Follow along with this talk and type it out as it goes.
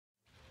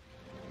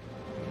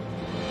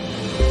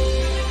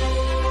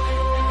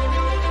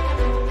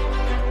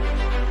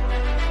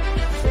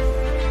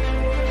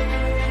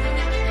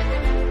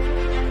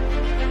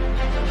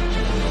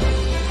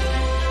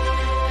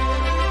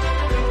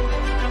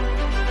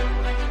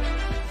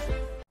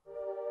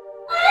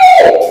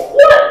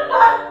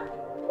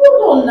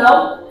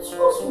now.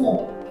 So small.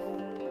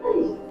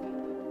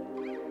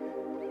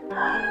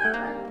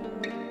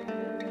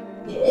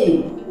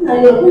 Hey,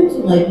 now you're going to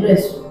my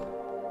dress.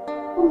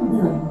 Calm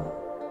down.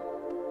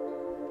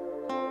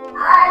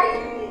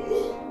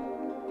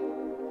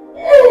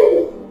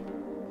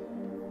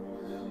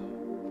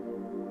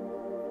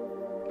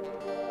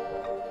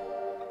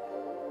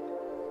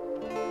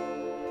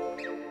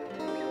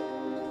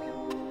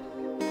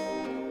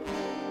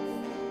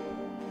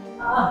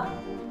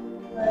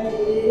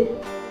 Hey.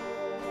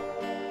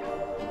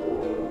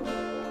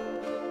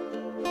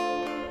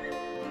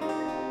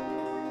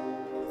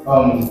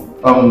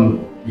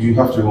 You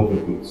have to remove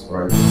your clothes,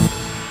 right?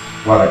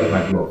 While I get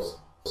my gloves.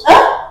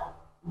 Huh?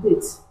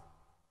 Wait.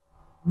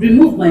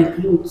 Remove my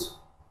clothes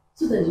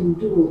so that you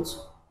do what?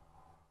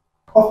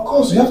 Of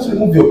course, you have to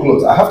remove your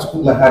clothes. I have to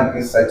put my hand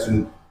inside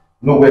to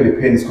know where the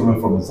pain is coming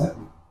from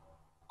exactly.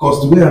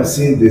 Because the way I'm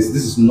saying this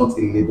is not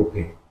a labor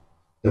pain.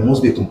 There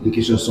must be a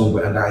complication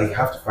somewhere and I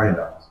have to find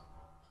out.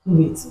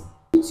 Wait.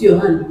 Put your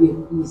hand here,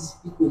 please.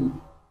 Where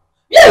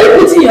are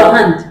you putting your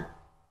hand?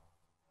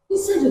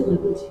 Inside of my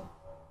body.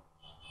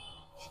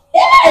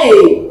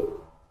 Hey!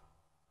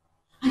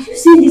 Are you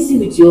saying this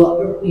with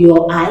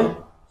your eye?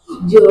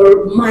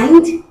 Your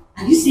mind?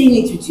 Are you saying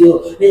it with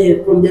your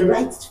from the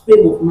right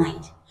frame of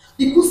mind?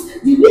 Because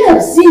the way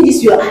I'm seeing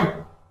this your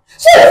eye.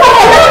 So if I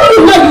allow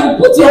you now, you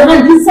put your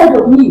hand inside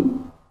of me.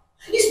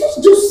 It's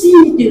not just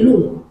seeing it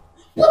alone.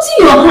 Putting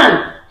your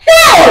hand.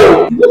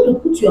 Hey! You want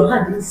to put your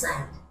hand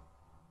inside.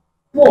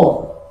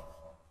 Paul.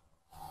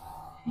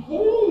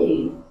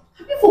 Hey!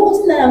 Have you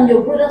forgotten that I'm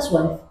your brother's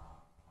wife?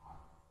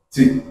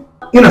 See,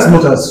 in as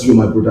much as you're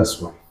my brother's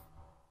wife,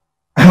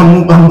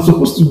 I'm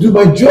supposed to do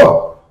my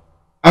job.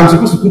 I'm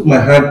supposed to put my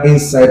hand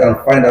inside and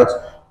find out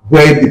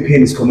where the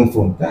pain is coming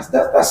from. That's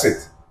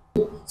it.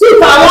 So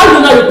if I allow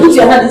you now, you put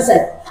your hand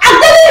inside.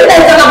 I'm telling you that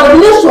it's an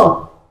abomination.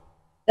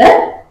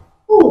 Eh?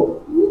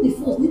 Oh, you know the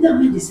first, neither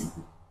mind the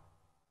second.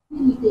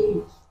 Let me tell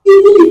you,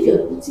 even if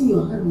you're putting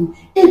your hand in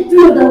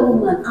every other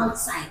woman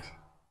outside,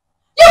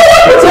 you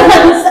will put your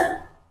hand inside.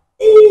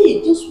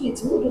 Hey, just wait,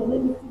 hold on, let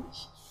me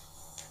finish.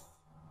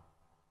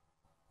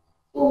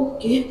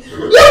 Okay. You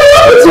will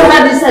put your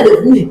hand inside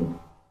of me.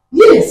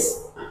 Yes.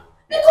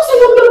 Because I am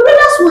your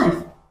brother's wife.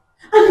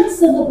 And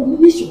it's an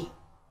abomination.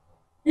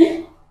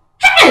 Eh?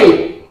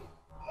 Hey!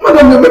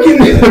 Madam, you're making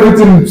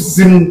everything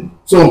seem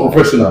so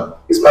unprofessional.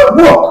 It's my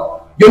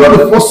work. You're not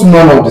the first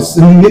man of this,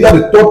 and neither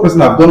the third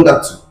person I've done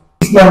that to.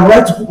 It's my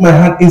right to put my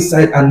hand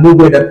inside and know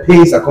where the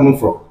pains are coming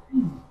from.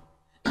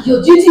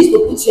 Your duty is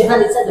to put your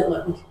hand inside of my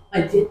body.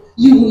 My dear,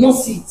 you will not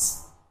see it.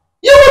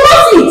 You will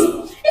not see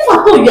it. If I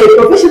thought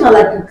you're a professional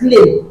like you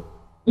claim,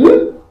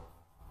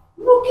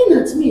 looking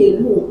at me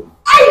alone.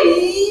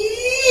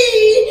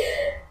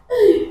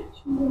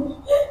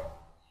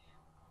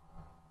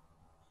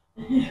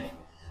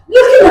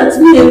 Looking at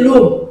me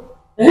alone,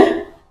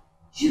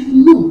 you will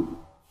know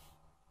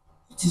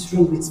what is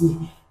wrong with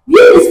me.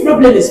 Where this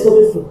problem is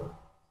coming from.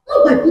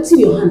 Not by putting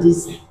your hand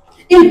inside.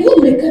 A good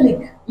mechanic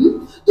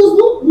does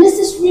not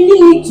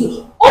necessarily need to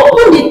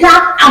open the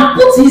car and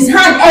put his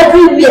hand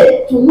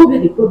everywhere to know where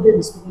the problem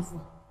is coming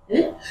from.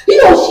 He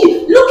or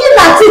she, looking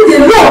at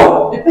it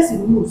alone, the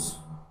person knows.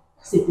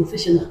 That's a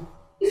professional.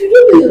 If you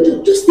don't do your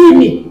job, just tell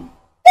me.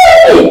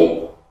 Tell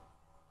me!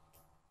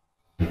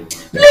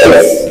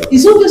 Please!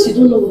 It's obvious you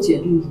don't know what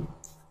you're doing.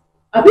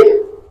 Abi?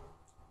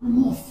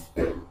 I'm off.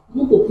 I'm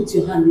not going to put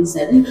your hand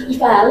inside.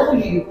 If I allow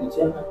you, you put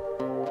your hand.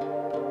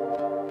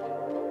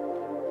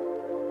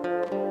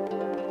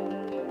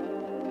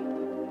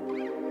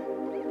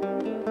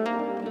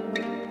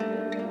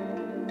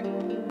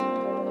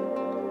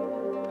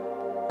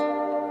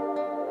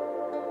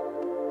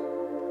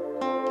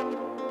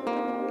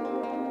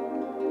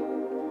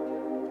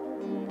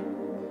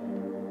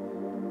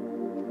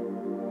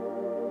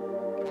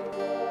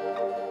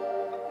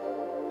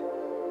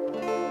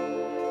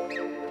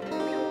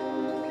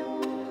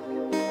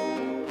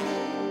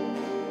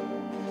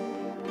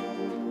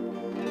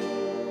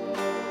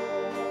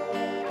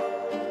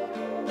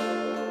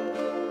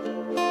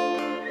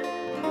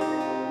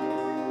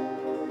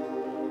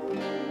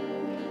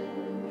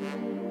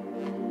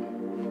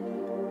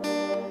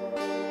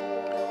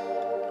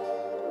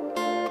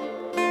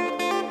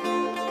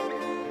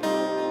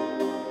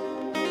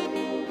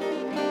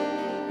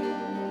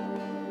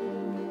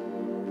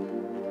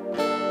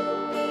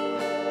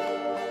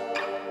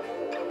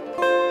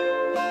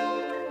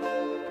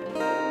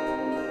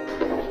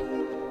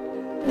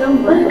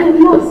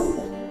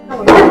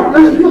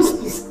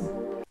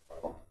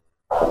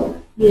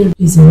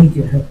 Please, I need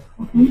your help.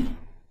 Okay?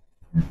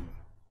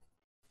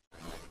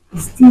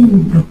 Is there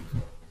any doctor,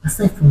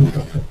 aside from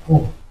Dr.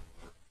 Paul,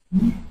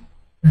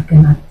 that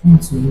can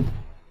attend to you?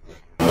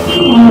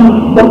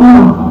 But no.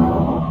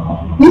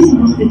 This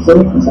hospital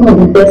is one of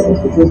the best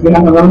hospitals we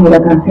have around here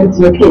that can attend to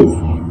your case.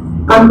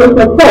 And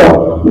Dr.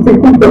 Paul is a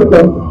good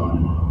doctor.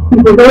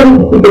 He's a very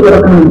good doctor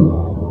that can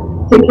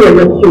take care of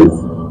your case.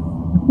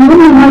 You don't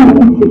know how you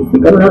need to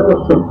seek another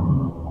doctor.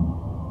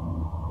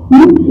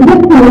 Is that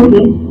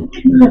okay?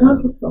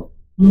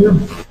 No.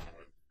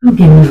 Don't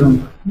get me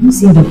wrong. I'm not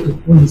saying Dr.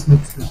 Paul is not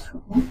good.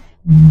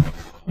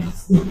 But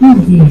the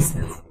thing here is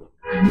that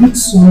I need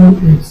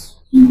someone else,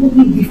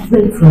 somebody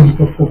different from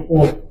Dr.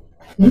 Paul.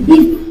 And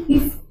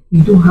if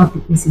you don't have the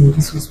person in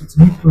this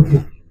hospital, no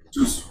problem.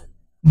 Just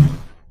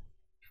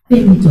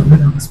pay me to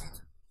another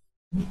hospital.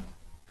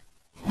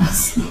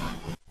 Yes.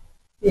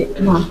 Yeah,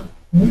 ma'am.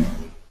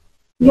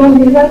 You're in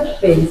the right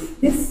place.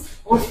 This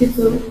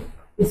hospital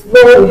is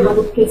where we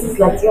handle cases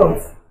like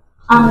yours.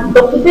 And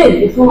Dr.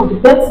 Dave is one of the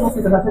best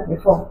nurses I've had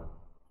before.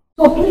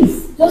 So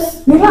please,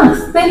 just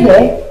relax, stay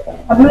here.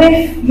 I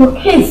believe your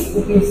case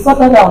will be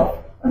sorted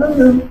out. I don't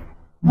know.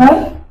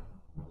 Right?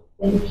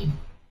 Thank you.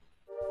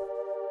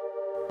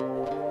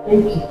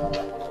 Thank you.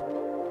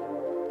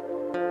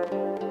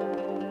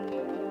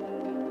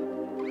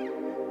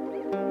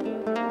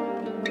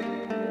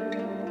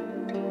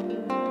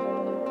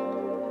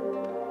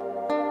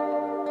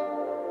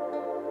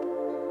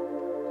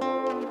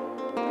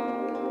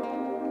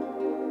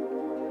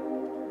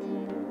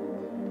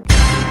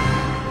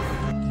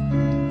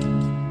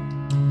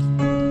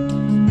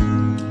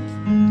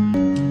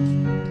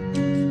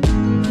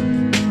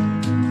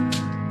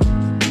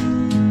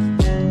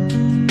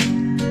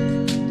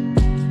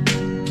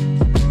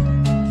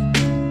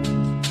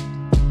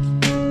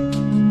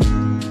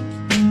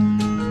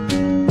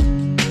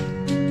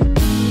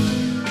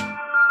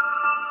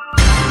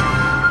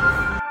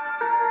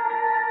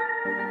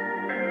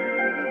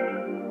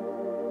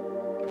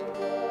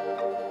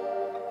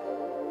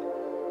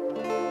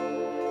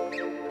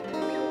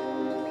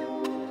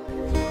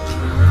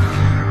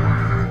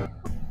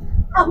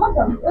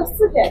 Madam, you're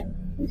still there.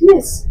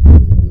 Yes.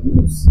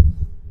 Yes.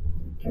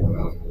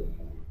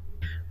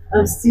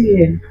 I'm still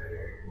here.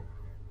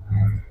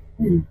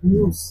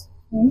 Nurse,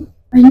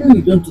 I know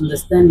you don't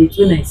understand it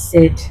when I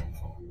said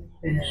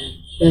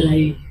that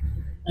I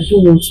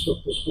don't want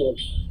Dr. Paul.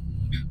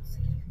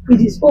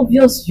 It is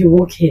obvious you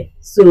work here,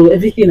 so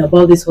everything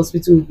about this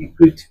hospital will be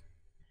good.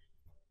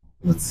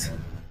 But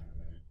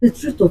the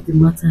truth of the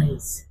matter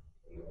is,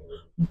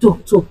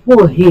 Dr.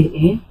 Paul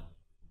here,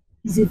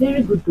 is a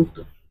very good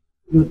doctor,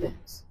 no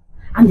doubt.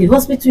 And the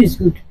hospital is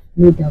good,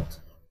 no doubt.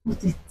 But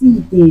the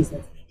thing is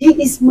that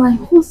he is my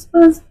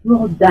husband's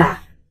brother.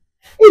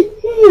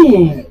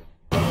 Really?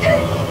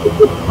 Yes.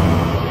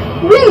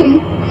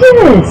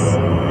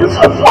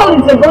 So Paul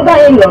is your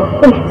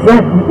brother-in-law?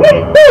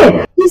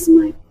 Exactly. He's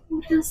my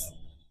brother's.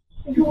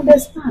 You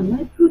understand?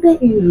 My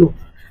brother-in-law.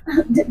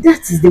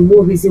 That is the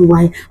more reason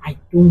why I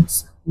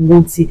don't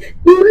want it.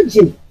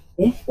 Imagine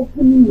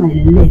opening my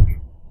leg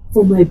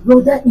for my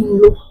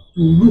brother-in-law to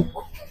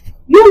look.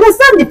 You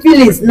understand the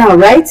feelings now,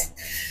 right?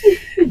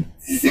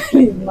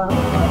 Silly man.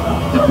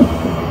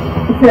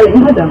 Sorry,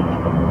 madam.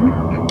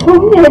 For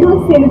me, I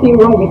don't see anything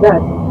wrong with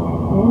that.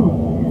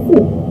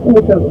 See, let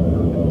me tell you.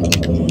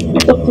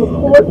 Dr.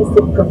 Paul is a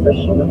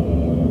professional.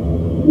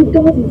 He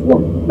does his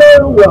work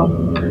very well.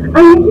 And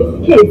in this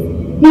case,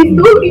 he's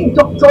the only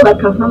doctor that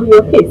can handle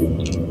your case.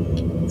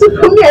 So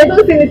for me, I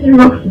don't see anything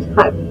wrong with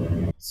that.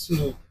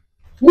 So,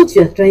 what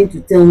you are trying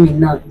to tell me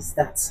now is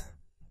that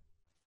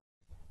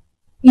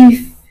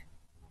if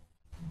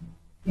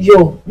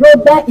your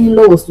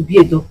brother-in-law was to be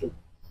a doctor,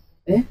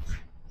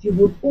 you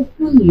would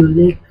open your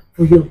leg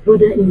for your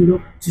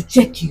brother-in-law to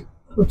check you,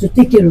 or to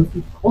take care of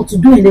you, or to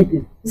do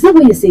anything. Is that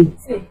what you're saying?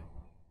 See,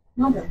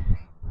 madam,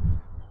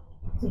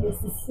 to be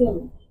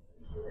sincere,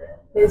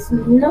 there's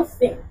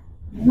nothing,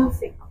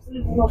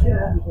 absolutely nothing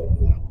wrong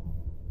with it.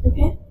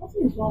 Okay?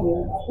 Nothing is wrong with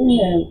it.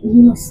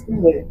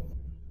 Don't worry.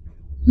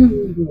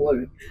 Don't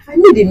worry. I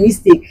made a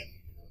mistake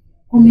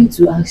coming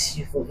to ask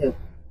you for help.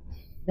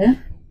 Now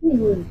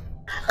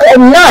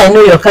I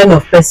know you're kind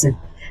of person.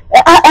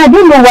 I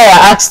don't know why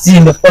I asked you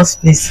in the first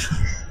place.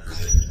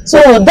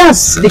 So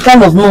that's the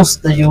kind of nurse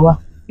that you are.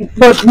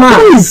 But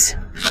please,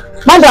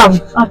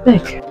 madam, I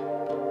beg.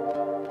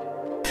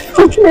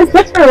 There's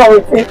nothing wrong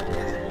with it.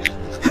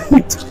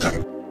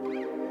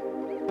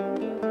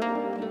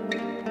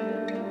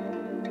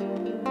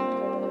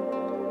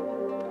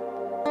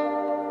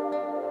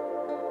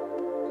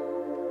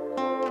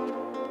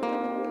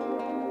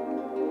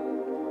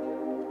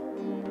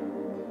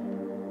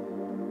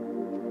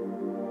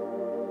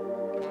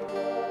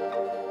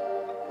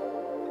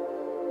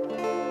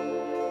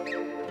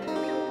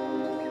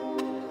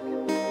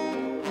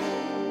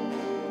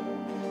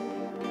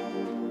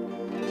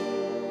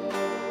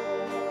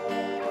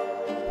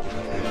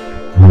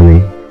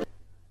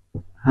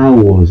 How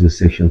was your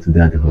section today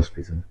at the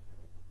hospital?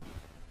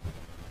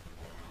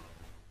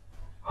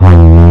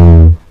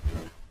 Honey,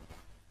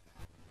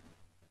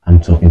 I'm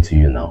talking to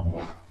you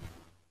now.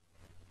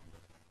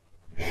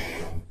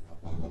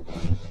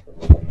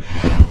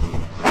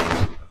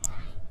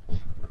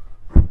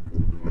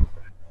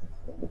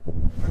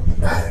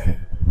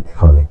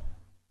 Honey,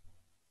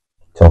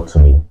 talk to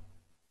me.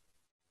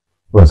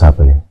 What's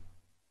happening?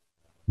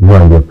 You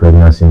and your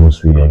pregnancy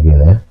must be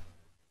again, eh?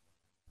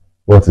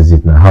 What is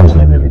it now? How is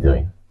my baby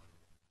doing?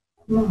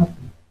 I'm not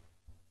happy.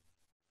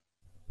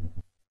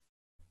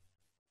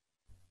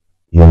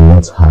 You're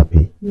not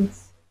happy?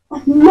 Yes.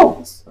 I'm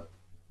not.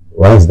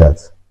 Why is that?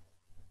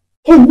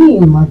 Can you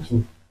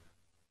imagine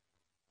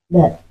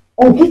that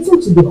on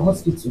getting to the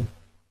hospital,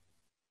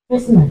 the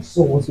person I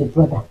saw was your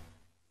brother?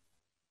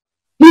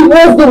 He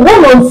was the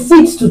one on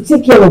seat to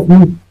take care of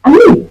me. I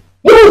mean,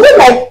 he was just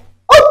like,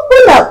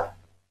 open up.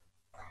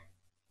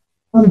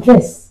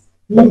 Undress.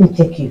 Let me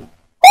check you.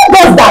 Who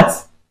does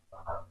that?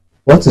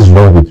 What is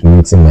wrong with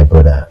meeting my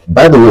brother?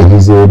 By the way,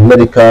 he's a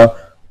medical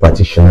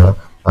practitioner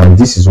and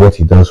this is what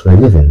he does for a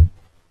living.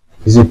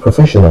 He's a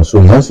professional,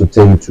 so he has to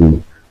tell you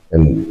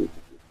to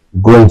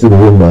go into the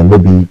room and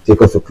maybe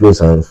take off your clothes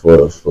and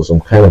for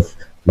some kind of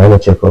minor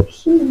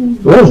checkups.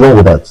 What's wrong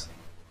with that?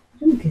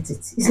 I don't get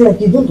it. It's like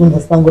you don't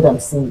understand what I'm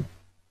saying.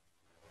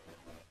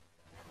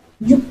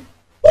 You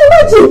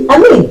imagine, I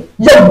mean,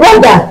 your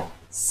brother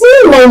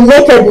seeing my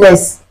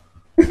nakedness.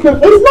 It's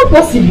not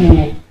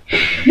possible.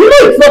 You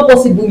know it's not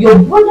possible. Your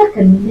brother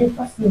can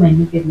never see my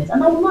nakedness,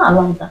 and I will not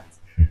allow that.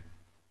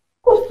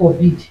 God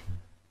forbid.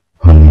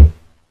 Honey,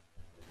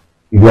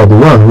 you are the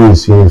one who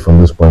is seeing it from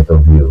this point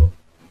of view.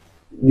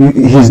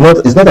 It's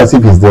not as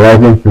if he's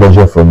deriving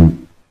pleasure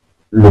from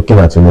looking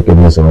at your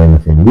nakedness or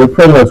anything. You're a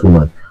pregnant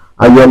woman,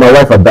 and you're my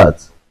wife at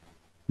that.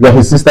 You are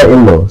his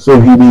sister-in-law, so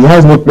he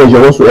has no pleasure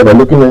whatsoever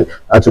looking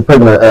at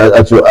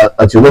your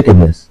at your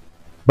nakedness.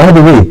 By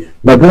the way,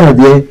 my brother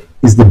there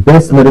is the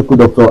best medical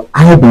doctor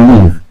I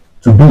believe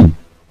to be.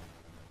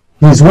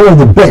 He is one of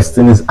the best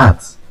in his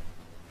art.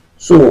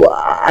 So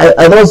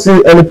I don't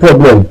see any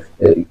problem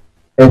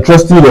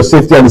entrusting your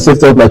safety and the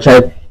safety of my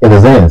child in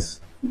his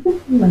hands.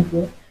 Oh my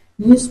God,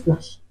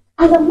 newsflash.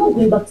 I am not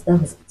going back to that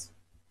hospital.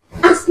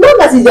 As long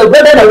as it's your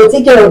brother that will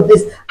take care of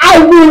this,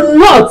 I will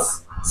not.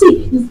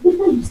 See, it's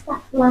better you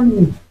start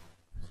planning.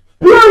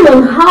 Plan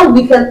on how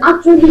we can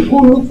actually go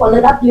look for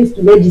another place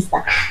to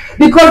register.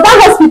 Because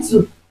that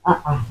hospital,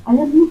 I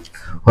am not.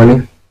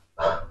 Honey,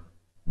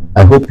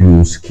 I hope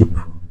you skip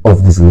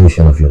off this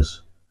relation of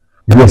yours.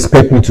 You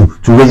expect me to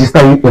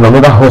register you in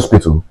another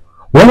hospital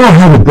when I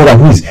have a brother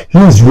who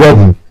is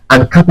ready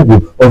and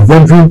capable of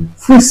rendering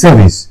free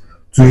service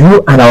to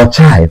you and our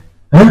child?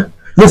 Huh?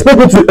 You expect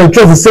me to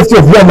entrust the safety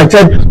of you and my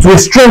child to a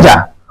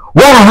stranger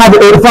when I have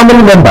a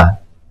family member?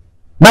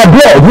 My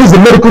brother, who is the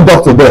medical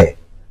doctor there.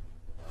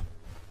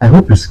 I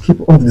hope you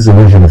skip off this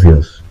illusion of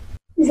yours.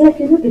 It's like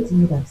you're not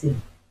getting what I'm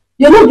saying.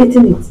 You're not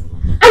getting it.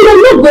 And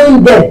you're not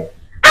going there. And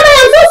I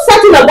am so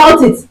certain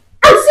about it.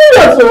 I'm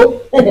serious,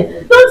 oh.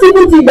 Don't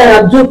even think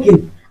that I'm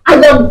joking. I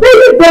am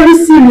very,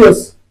 very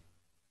serious.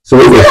 So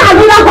is there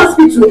another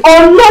hospital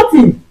or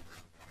nothing?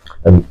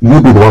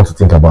 You be the one to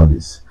think about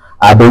this.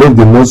 I believe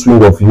the mood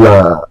swing of you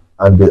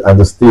and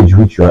the stage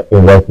which you are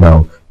in right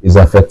now is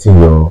affecting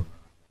your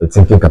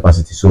thinking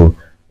capacity. So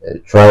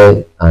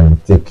try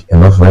and take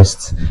enough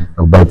rest.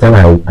 By the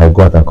time I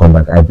go out and come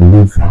back, I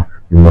believe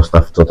you must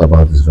have thought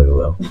about this very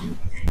well.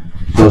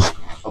 Because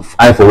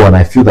I, for one,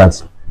 I feel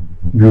that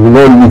you will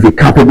not leave a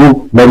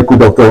capable medical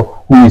doctor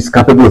who is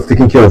capable of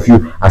taking care of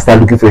you and start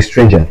looking for a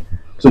stranger.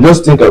 So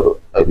just think of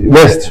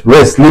rest,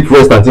 sleep,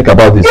 rest, and think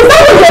about this. Is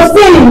that what you're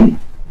saying?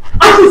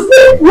 I should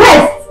sleep,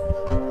 rest.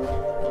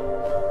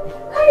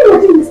 Can you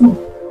imagine this man?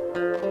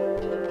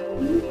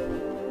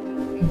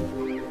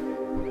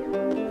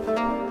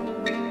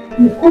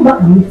 You come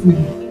back and meet me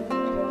here.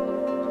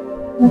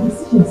 My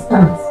decision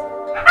stands.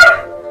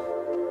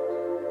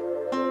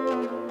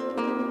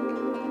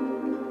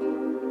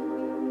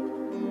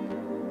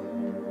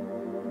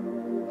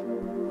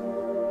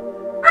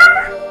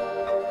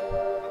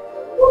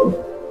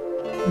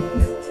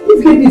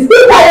 This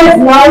stay quiet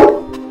now.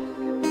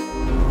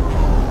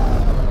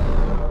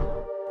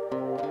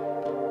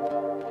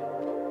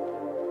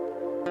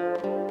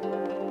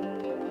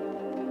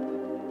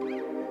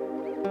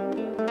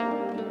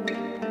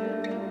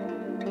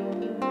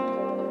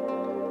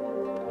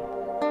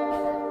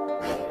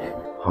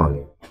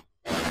 Honey,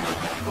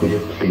 could you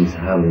please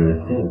have a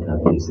think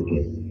about this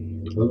again?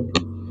 Huh?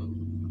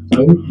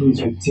 Can you please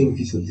rethink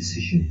this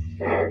decision?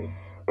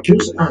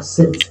 Just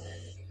accept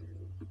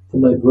for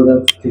my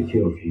brother to take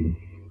care of you,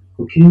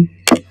 okay?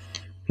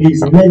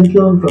 His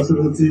medical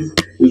facilities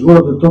is one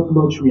of the top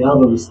notch we have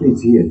on the state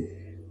here.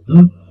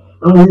 Huh?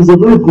 And he's a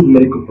very good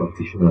medical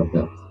practitioner at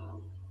that.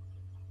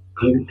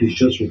 Can you please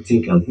just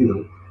rethink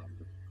and,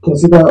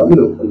 consider,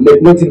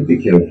 let him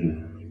take care of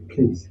you,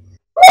 please?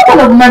 What kind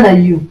of man are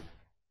you?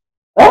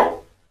 Eh?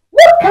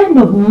 What kind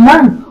of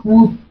man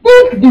will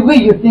think the way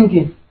you're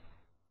thinking?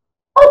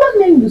 Other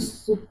men will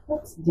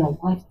support their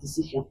wife's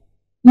decision.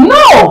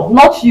 No,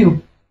 not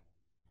you.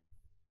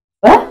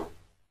 Eh?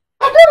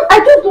 I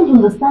just don't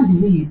understand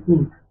the way you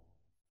think.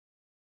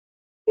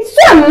 It's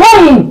so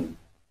annoying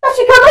that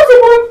you cannot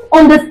even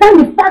understand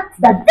the fact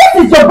that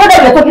this is your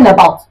brother you're talking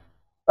about.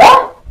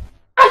 Eh?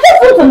 I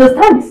just don't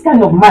understand this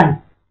kind of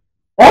man.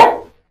 Eh?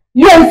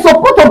 You are in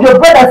support of your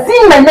brother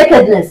seeing my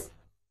nakedness.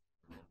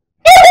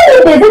 Even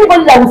if there's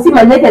anybody that will see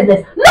my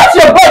nakedness, not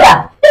your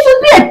brother. He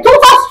should be a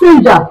total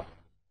stranger.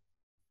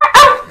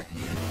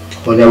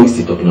 Honey, are we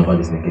still talking about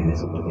this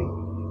nakedness of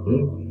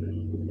him?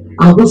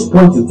 At this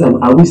point in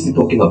time, are we still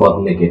talking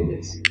about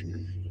nakedness?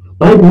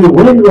 By the way,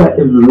 when you are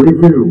in the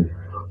living room,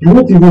 you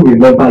won't even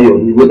remember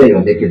whether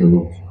you're naked or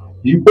not.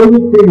 The only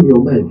thing in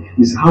your mind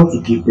is how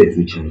to give birth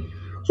to a child.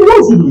 So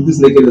what's it with this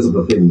nakedness of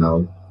the thing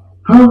now?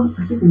 Huh?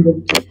 I think I'm not...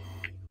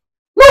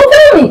 No,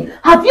 tell me,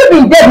 have you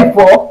been there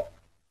before?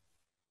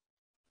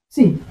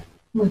 See,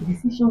 my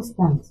decision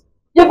stands.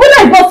 Your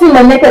brother is not seeing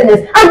my nakedness,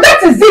 and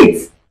that is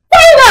it!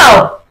 Fine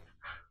now!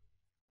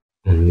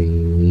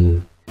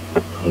 Honey,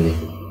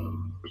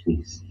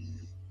 please.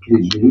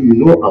 Please, you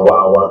know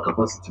our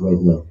capacity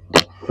right now.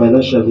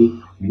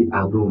 Financially, we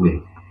are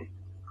nowhere.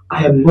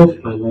 I am not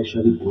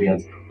financially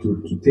buoyant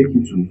to take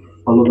you to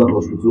another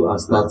hospital and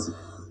start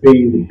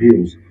paying the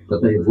bills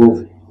that are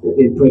involved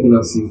in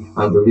pregnancy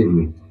and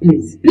delivery.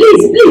 Please.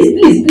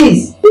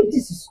 If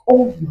this is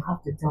all you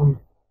have to tell me,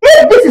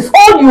 if this is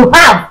all you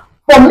have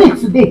for me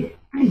today,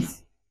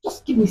 please,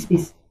 just give me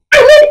space.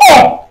 I need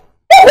air!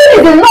 This is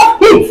enough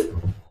heat!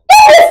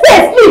 Give me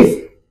space, please!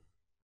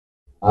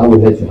 I will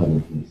let you have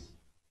it, please.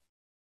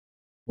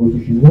 But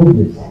if you know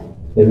this,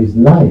 there is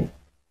life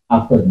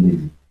after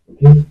delivery,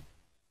 okay?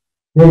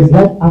 There is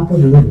life after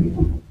delivery.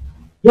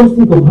 Just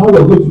think of how we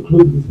are going to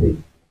close this day,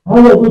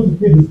 how we are going to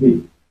feed this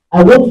day.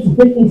 I want you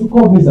to take into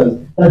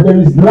cognizance that there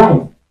is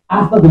life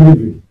after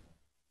delivery.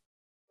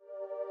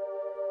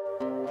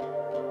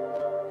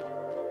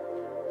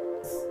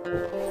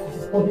 This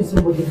is probably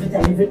somebody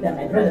every time,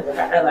 my brother.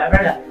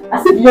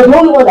 As if you're the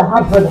only one that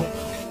has brother.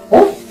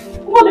 Eh?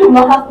 Nobody will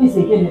not have peace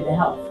again in the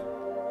house.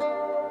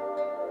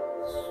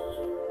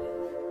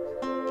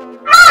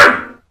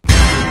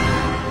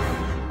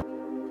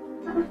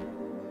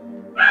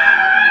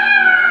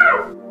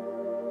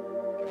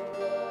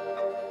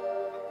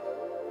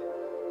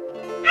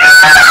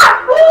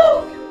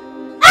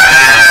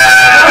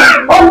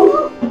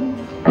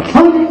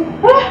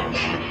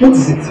 What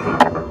is it?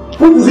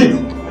 What is it? Why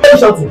are you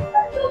shouting?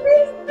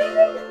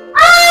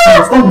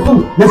 Come.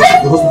 Let's go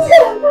to the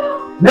hospital.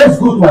 Let's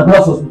go to my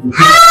brother's hospital.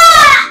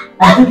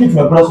 I'm taking to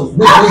my brother's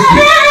hospital. I'm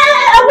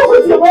not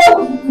going to your brother's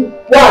hospital.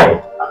 Why?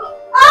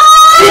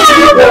 It's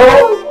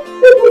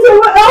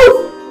somewhere else.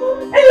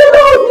 And you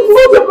know what you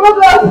want your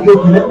brother. Okay,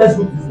 let's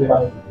go to this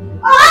neighborhood.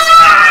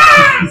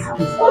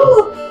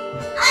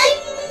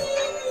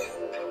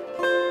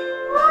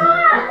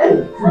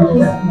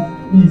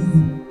 Easy.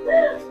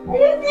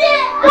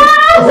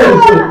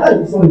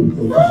 Sorry.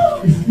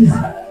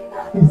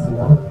 Easy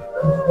now.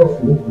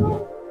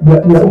 We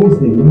are almost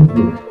there.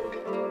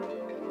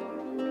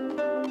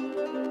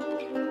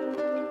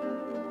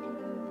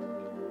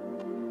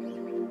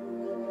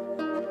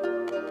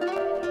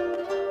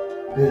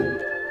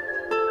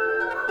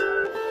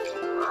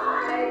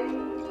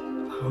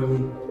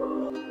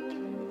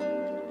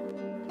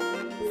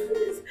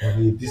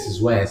 Honey, this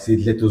is why I said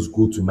let us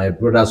go to my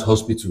brother's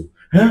hospital.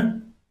 Huh?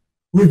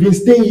 We've been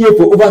staying here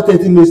for over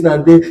 30 minutes now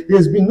and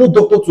there's been no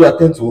doctor to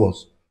attend to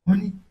us.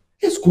 Honey,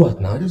 let's go out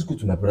now. Let's go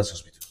to my brother's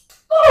hospital.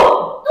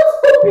 Oh, don't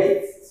stop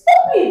it.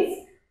 Stop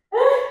it.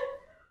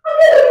 I'm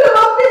telling you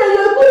about things that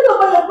you're talking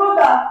about your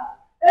brother.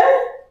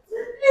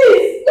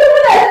 Please,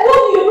 even I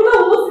told you, your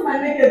brother will not see my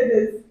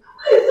nakedness.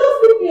 Please, just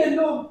leave me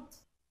alone.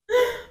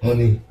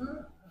 Honey,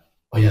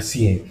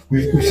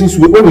 since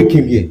when we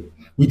came here,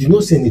 we did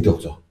not see any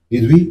doctor,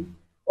 did we?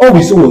 All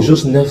we saw was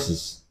just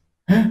nurses.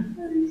 Huh?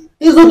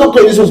 There's no doctor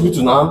in this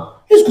hospital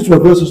now. Let's go to my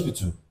brother's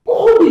hospital.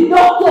 Call the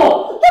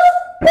doctor. Just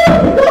call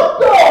the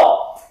doctor.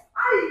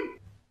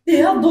 They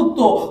have doctor.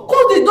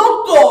 Call the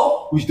doctor.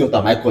 Which doctor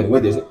am I calling?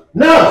 Where there's no...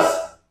 Nurse!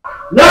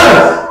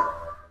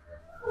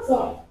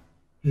 Sir.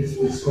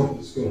 Please come.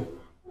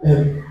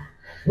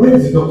 When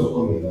is the doctor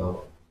coming now?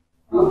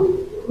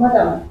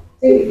 Madam,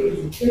 take it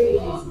easy.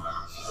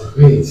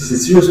 She's a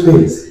serious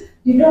pain.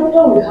 The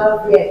doctor we have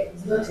here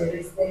is not a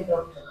resident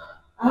doctor.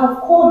 I have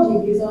called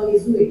him, he's on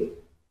his way.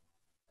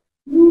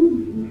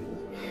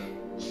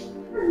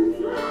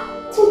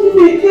 Tell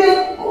me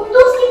again.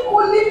 Just keep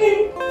calling him.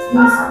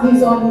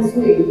 He's on his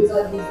way.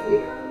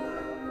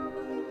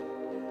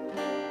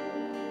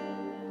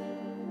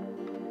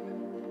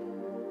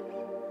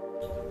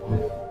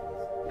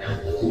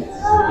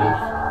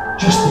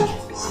 Just take it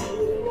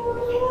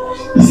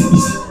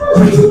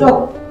easy.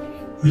 Stop.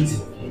 Breathe.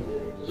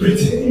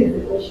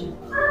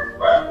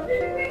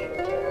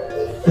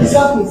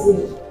 Stop his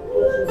ear.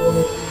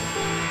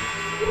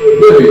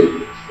 Baby.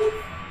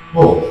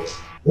 Oh,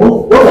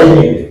 what are you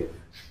doing?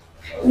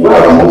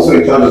 Well, I'm also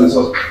in charge of this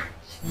hospital.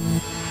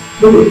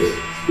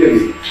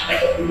 Baby.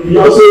 You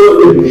also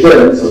in charge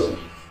of this hospital?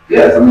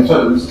 Yes, I'm in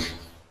charge of this hospital.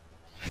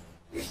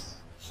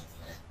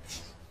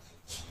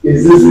 Is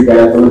this the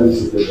gynecologist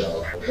you said now?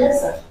 Yes,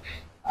 sir.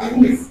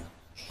 Please.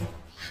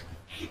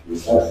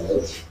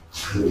 That's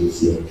really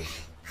serious.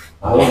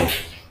 My wife,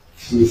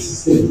 she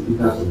insisted to pick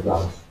her to the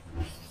house.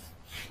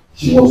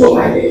 She was on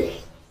my head.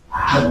 I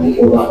had no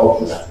other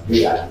option than to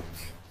pay her.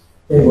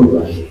 Let go to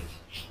her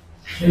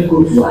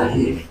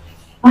head.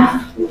 I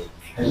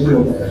don't know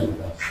what I can do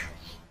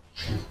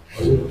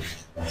now.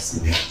 That's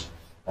it.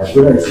 My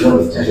brother is the one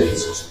in charge of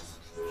this hospital.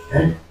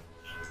 Eh?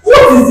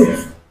 What is it?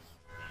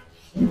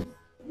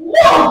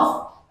 What?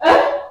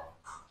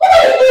 What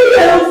are you doing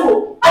here also?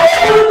 I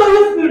am the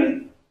Holy Spirit.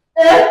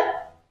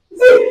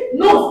 See,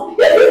 no,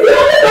 this is the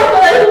only doctor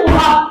that you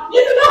have. You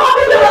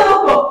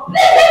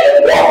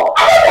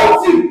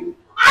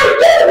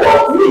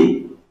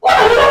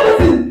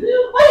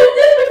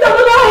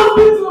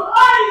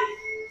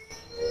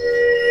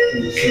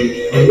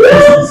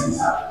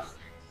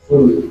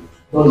Sorry,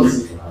 don't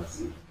listen to her.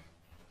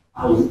 I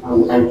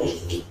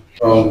just.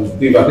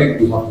 Dave, I think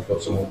we have to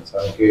talk some more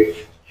time, okay?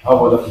 How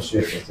about that to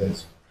share your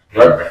things?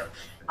 Right?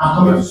 I'm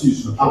coming to see you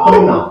soon. I'm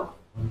coming now.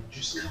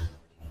 Just come.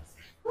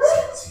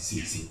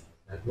 See.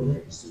 My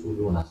brother is the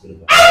only one that's going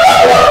to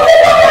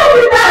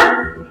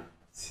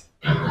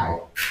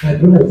My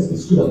brother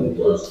is good at the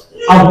doors.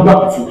 I'll be back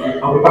with you.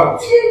 I'll be back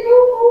with you.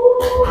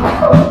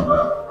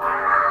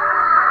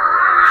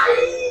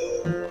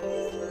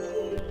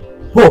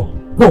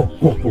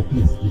 Oh,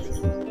 please.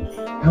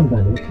 Calm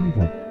down.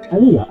 I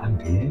know you're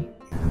angry.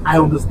 I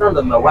understand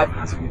that my wife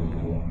has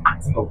been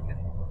acting up.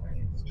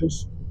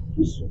 Just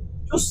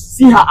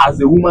see her as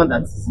a woman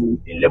that is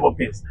in labor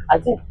pains. I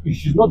think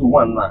she's not the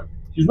one now.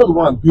 She's not the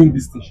one doing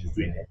this thing she's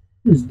doing.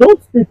 Please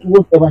don't take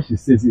whatever she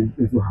says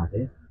into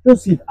her.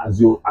 Just see it as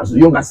your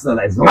younger sister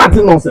that is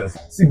ranting nonsense.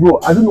 See, bro,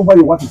 I don't know why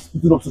your wife is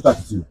putting up such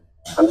attitude.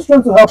 I'm just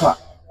trying to help her.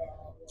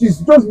 She's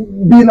just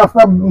being after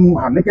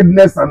her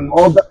nakedness and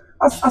all that.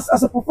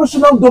 As a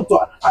professional doctor,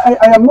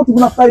 I am not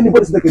even after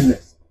anybody's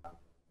nakedness.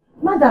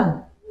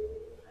 Madam,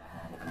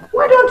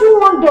 why don't you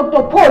want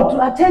Dr. Paul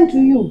to attend to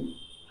you?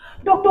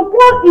 Dr.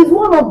 Paul is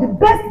one of the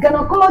best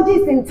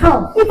gynecologists in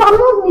town, if I'm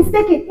not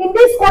mistaken, in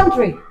this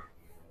country.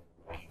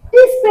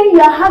 This pain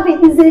you are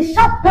having is a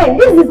sharp pain.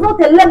 This is not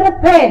a level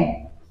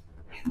pain.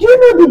 Do you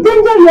know the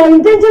danger you are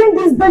endangering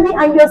this baby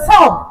and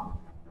yourself?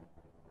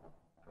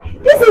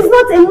 This is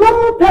not a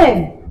normal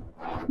pain.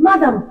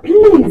 Madam,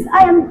 please,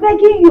 I am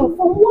begging you,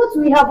 from what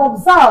we have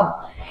observed,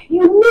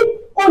 you need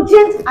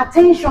urgent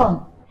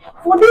attention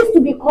for this to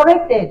be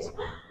corrected.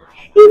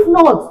 If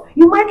not,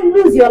 you might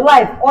lose your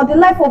life or the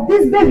life of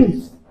this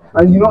baby.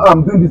 And you know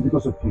I'm doing this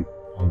because of you.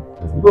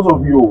 Because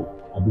of you.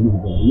 I believe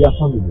in you. We are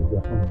family.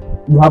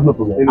 You have no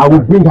problem. I will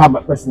bring her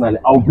personally.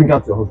 I will bring her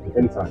to your hospital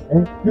anytime.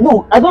 You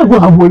know, I don't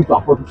even have money to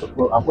afford this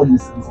hospital.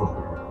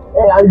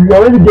 And you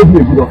already gave me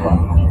a good offer.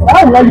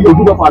 I would like you a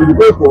good offer and you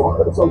go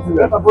for something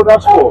that my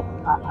brother's for.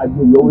 I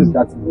know you always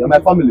got me. You're my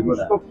family,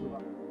 brother.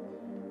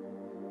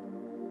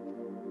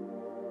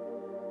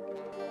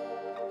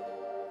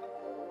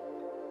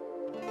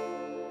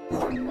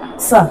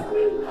 Sir,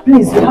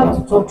 please, you have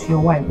to talk to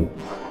your wife.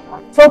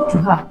 Talk to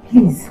her,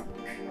 please.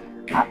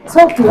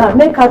 Talk to her,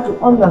 make her to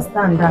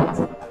understand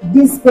that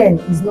this pain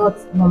is not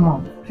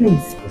normal.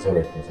 Please. It's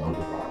alright,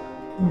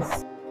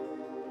 please.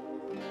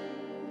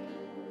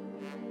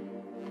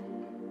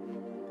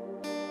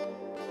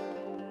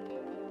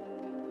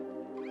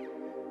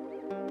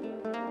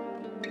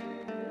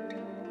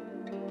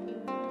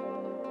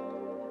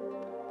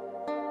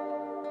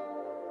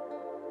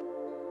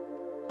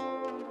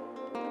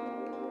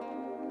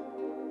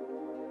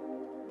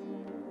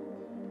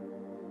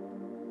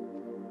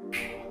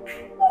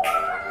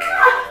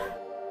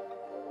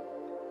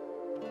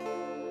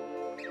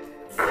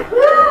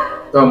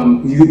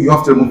 You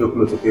have to remove your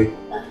clothes, okay?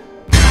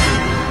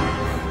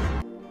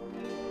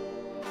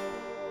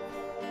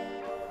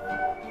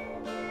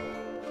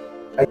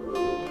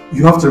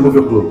 You have to remove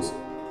your clothes.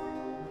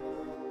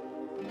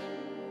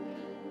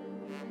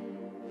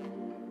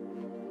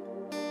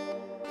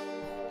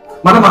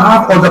 Madam, I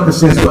have other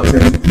patients to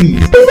attend to,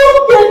 please. It's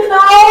okay now.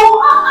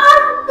 I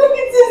think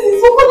it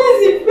is.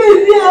 Somebody's in pain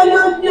here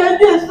and you're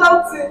there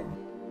shouting.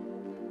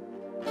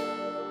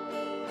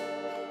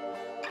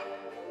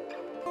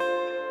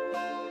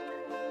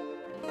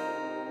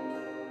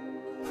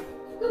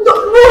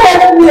 Don't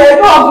help me. I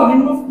don't have to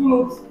remove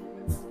clothes.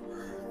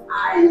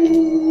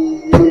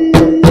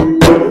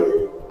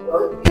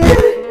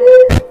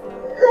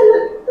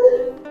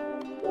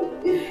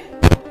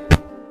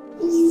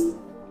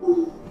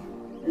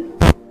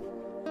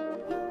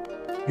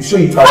 You sure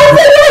you tried? I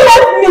said don't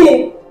let me.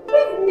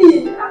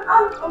 Leave me.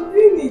 I'm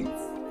doing it.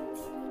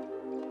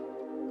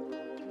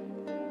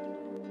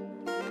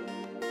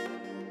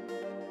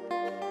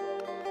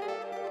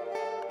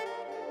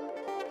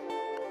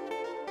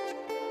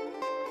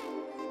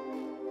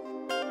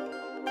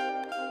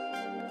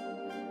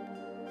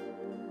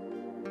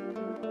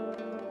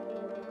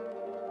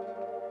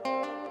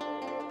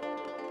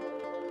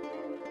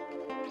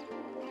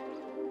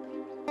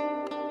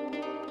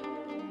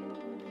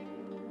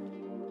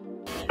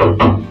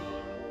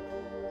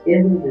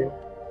 Yes,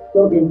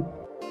 go in.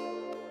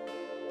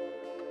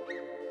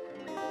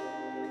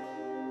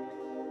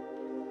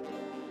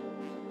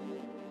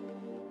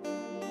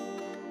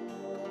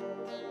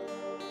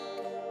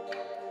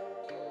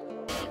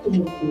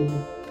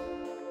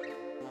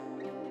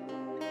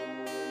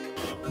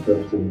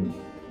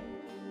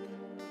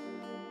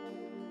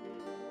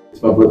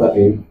 It's my brother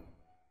in.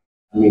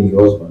 I mean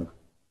your husband.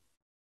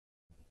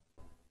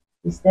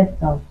 He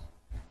stepped out.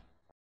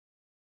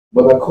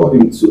 But I called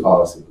him 2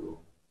 hours ago.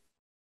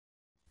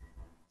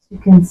 You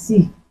can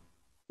see,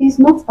 he's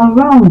not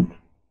around.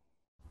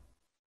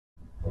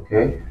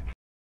 Okay.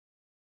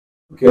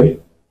 Okay.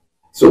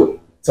 So,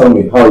 tell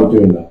me, how are you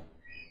doing now?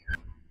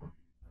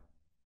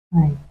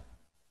 Fine.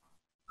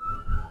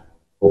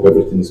 Hope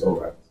everything is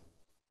alright.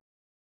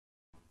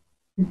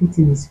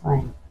 Everything is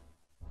fine.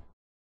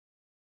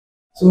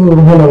 So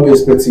when are we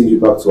expecting you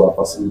back to our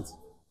facility?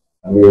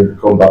 I mean,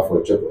 come back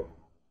for a checkup.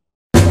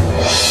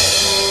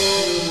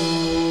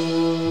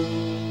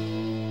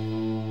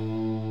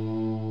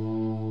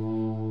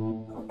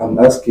 I'm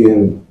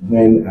asking,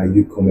 when are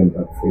you coming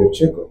back for your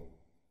checkup?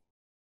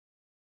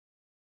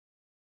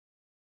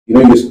 You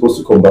know you're supposed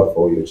to come back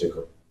for your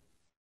checkup.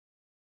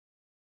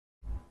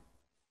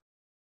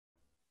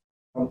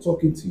 I'm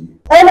talking to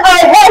you. And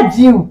I heard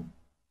you.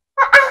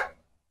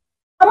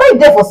 Am I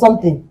there for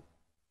something?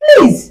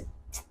 Please.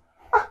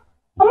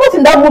 I'm not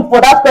in that mood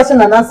for that question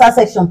and answer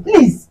section.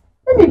 Please.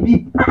 Let me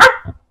be.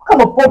 What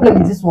kind of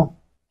problem is this one?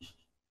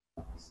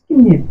 Just give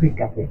me a break,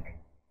 I beg.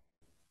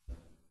 I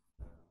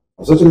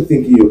was actually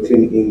thinking you're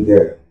clean in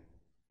there.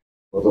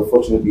 But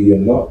unfortunately you're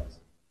not.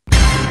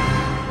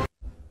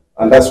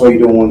 And that's why you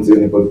don't want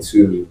anybody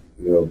to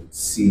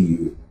see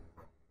you.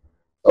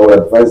 I would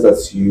advise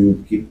that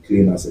you keep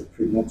clean as a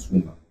pregnant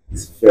woman.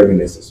 It's very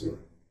necessary.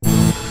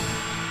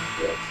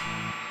 Yes.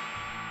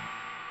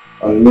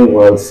 And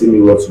meanwhile, see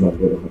me watch my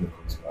brother when he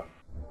comes back.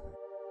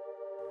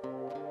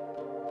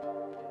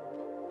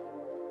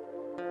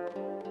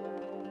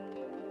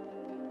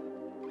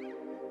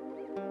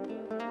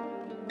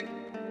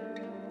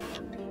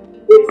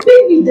 It's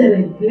baby that I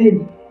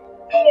blame.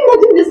 Can you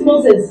imagine this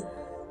nonsense?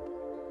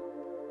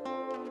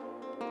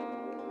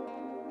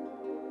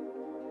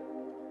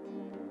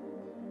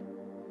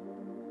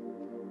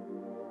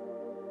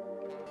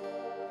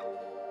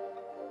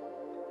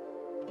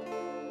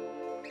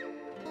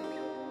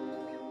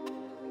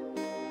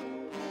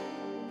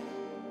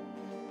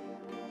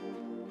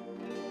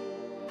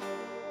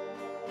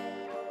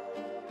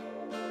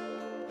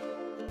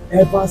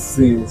 Ever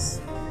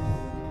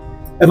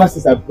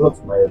since I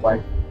brought my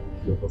wife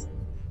to the hospital,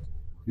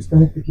 we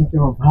started taking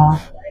care of her.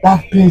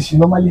 That pain she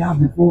normally had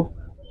before,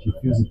 she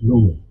feels it no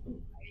more.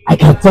 I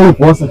can tell you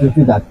for one certain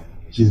thing that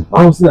she's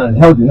bouncing and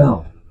healthy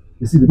now.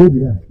 You see, the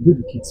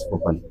baby kicks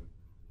properly.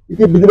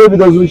 The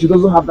baby she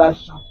doesn't have that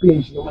sharp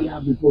pain she normally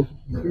had before.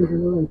 She's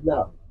doing right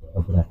now.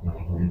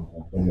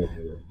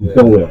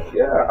 Don't worry.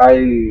 Yeah,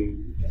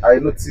 I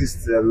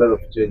noticed a lot of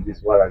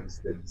changes while I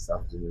visited this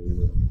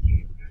afternoon.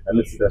 I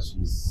noticed that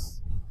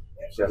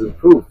she has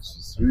improved.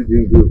 She's really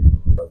doing good.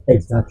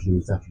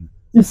 Exactly.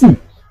 You see,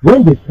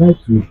 when they try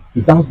to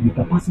doubt the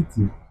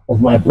capacity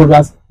of my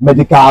brother's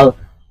medical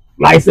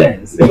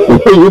license, you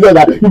know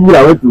that people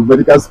that went to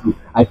medical school,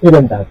 I try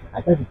to tell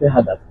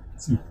her that,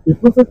 see, a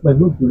prophet might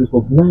not be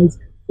recognized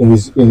in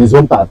his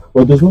own path,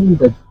 but does not mean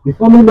that the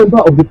family member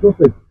of the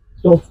prophet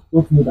don't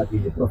know that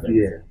he's a prophet.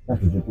 Yeah.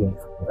 That is the thing.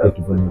 Thank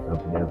you very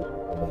much.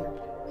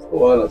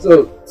 Well,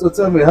 so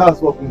tell me, how's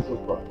working so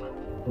far?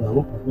 I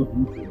hope it's not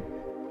easy.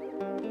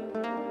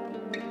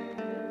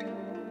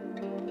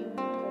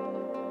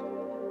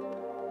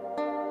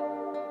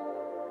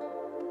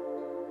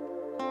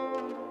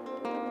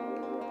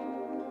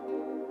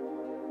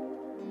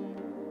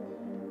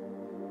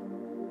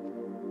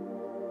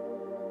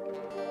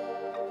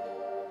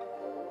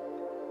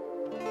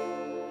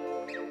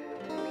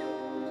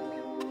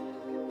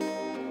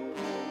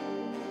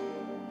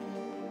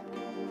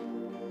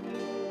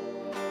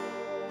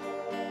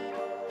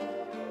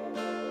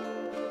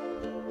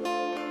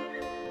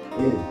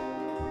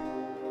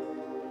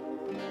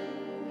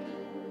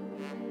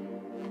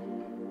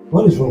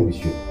 What is wrong with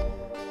you?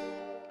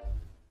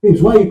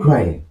 Babes, why are you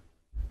crying?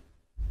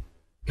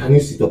 Can you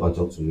sit up and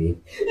talk to me?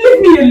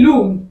 Leave me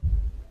alone!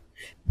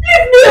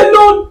 Leave me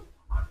alone!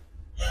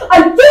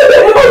 I told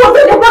you never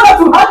wanted your brother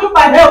to handle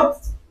my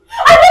health!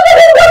 I told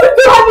you never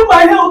to handle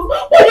my health!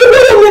 But you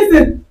didn't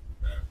listen!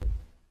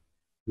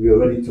 We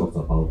already talked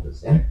about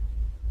this, eh?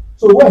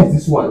 So where is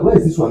this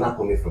one not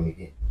coming from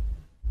again?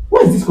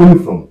 Where is this coming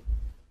from?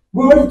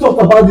 We already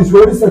talked about this, we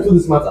already settled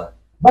this matter.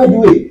 By the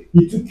way,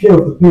 he took care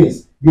of the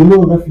pains. You're no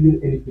longer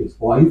feeling any pains.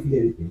 Or are you feeling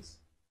any pains?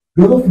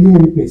 You're not feeling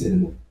any pains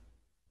anymore.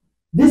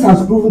 This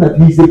has proven that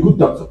he is a good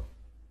doctor.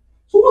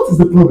 So what is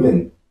the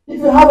problem? If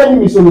you have any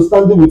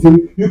misunderstanding with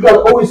him, you can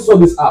always sort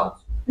this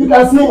out. You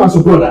can see him as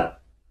your brother.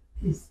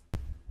 Please.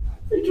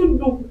 I don't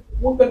know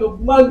what kind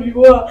of man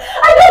you are.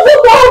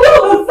 I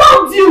don't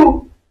understand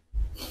you.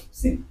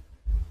 See,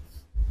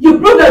 your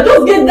brother,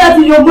 just get that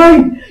in your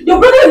mind. Your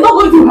brother is not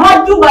going to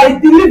handle my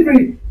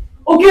delivery.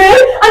 Okay?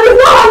 And he's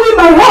not handling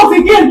my health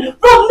again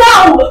from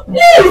now.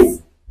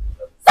 Please!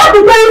 Start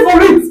preparing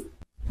for it.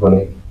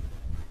 Honey,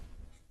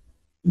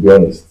 to be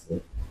honest,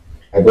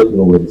 I don't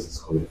know where this is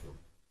coming from.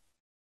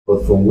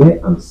 But from where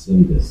I'm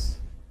seeing this,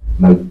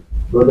 my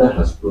brother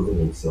has proven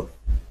himself.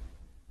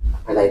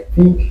 And I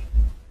think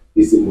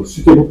he's the most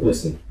suitable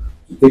person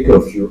to take care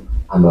of you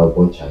and our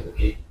one child,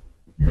 okay?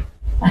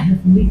 I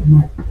have made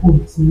my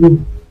point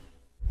known.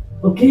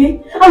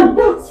 Okay? And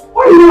that's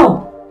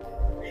final.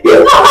 He's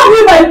not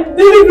having my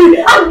delivery,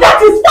 and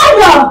that is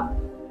final.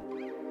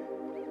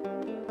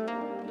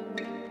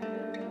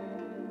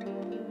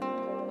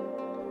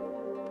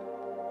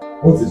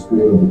 What is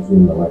going on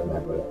between my wife and my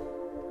brother?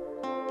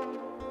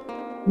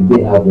 Did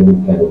they have any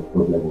kind of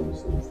problem or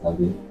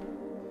misunderstanding?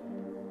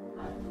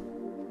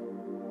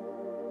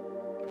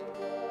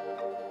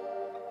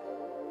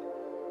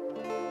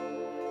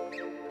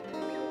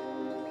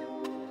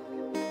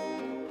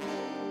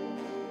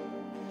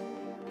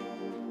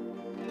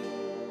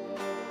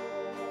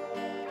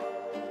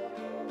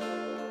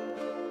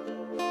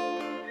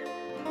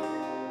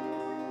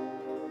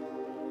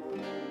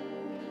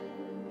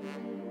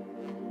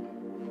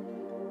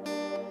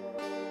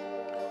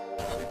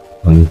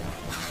 Honey,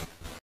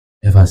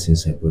 ever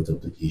since I brought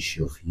up the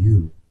issue of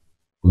you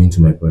going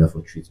to my brother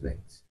for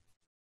treatment,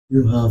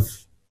 you have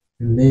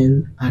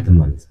remained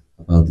adamant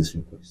about this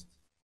request.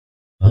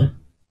 Huh?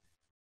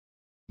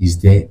 Is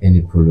there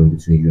any problem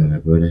between you and my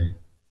brother?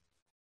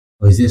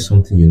 Or is there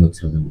something you're not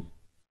telling me?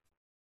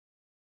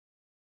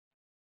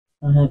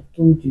 I have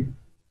told you.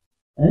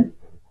 Eh?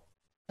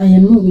 I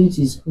am not going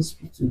to his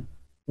hospital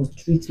for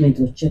treatment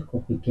or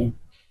checkup again.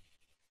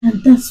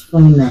 And that's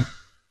fine now.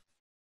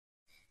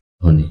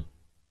 Honey,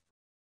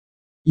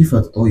 if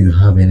at all you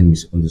have any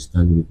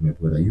misunderstanding with my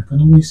brother, you can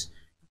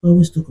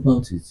always talk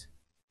about it.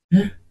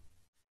 Eh?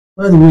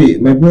 By the way,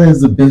 my brother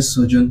is the best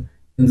surgeon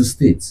in the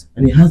state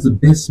and he has the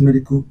best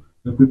medical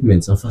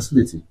equipment and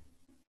facility.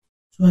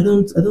 So I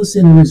don't see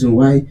any reason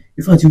why,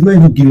 in fact, you've not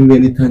even given me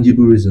any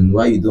tangible reason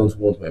why you don't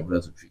want my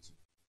brother to treat you.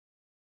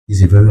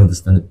 He's a very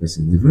understanding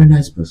person, he's a very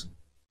nice person.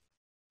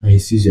 And he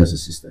sees you as a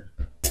sister.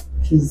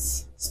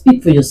 Please,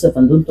 speak for yourself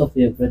and don't talk for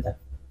your brother.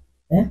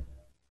 Eh?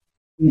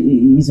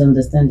 He's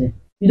understanding.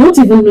 You don't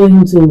even know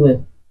him so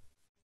well.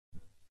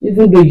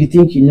 Even though you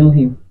think you know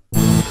him.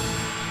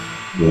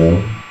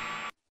 Well,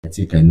 I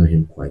think I know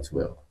him quite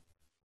well.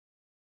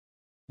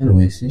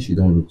 Anyway, since you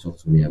don't want to talk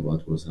to me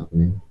about what's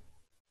happening,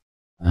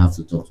 I have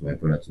to talk to my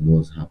brother to know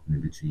what's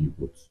happening between you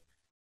both.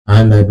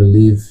 And I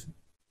believe,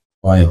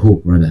 or I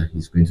hope rather,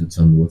 he's going to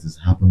tell me what is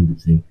happening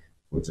between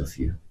both of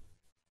you.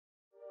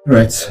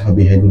 Alright, I'll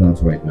be heading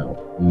out right now.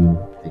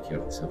 Take care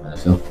of yourself and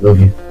yourself. Love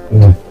you.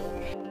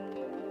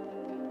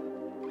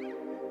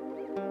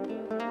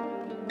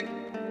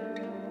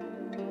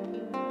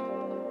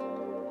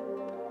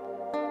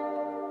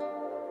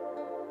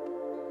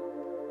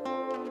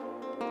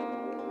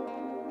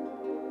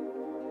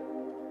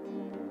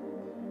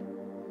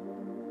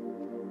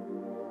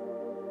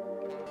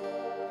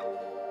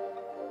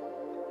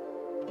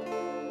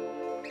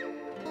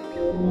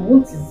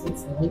 What is it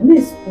now?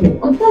 Let's go.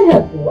 I'm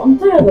tired though. I'm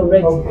tired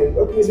already.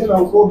 Okay, then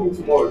I'll call him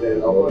tomorrow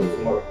then. I'll call him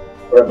tomorrow.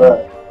 Alright,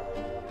 bye.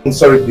 I'm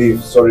sorry,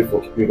 Dave. Sorry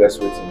for keeping you guys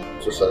waiting.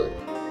 I'm so sorry.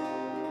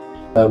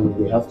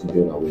 We have to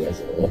be on our way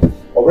as well.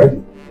 Already?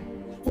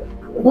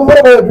 But what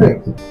about your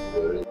drink?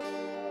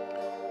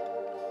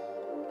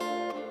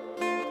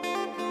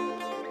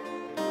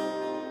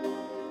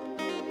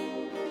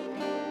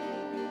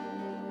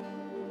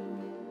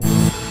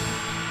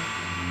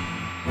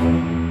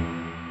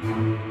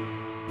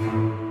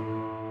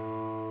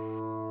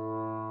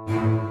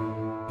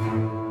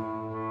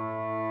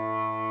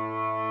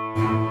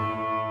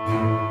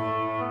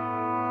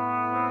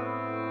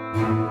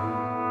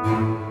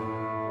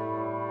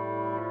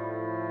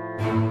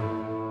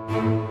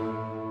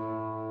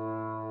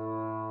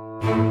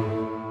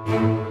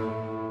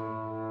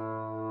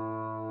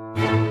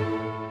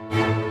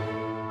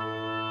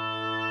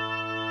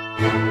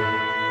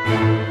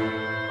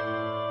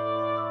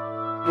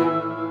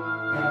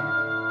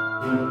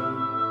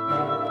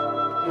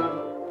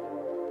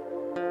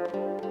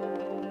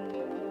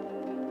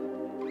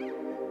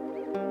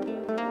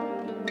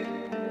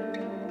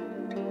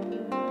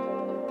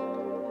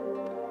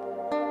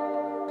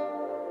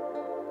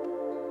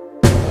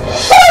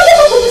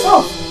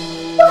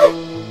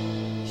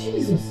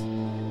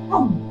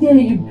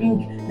 You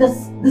bring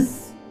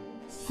this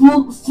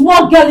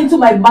small girl into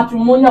my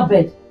matrimonial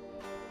bed.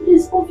 It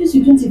is obvious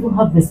you don't even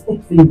have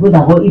respect for your brother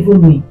or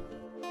even me.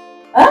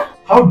 Huh?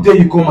 How dare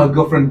you call my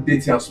girlfriend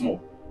dirty and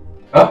small?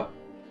 Huh?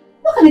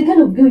 Look at the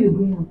kind of girl you're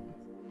going on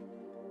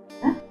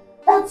with. Huh?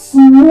 That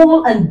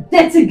small and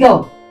dirty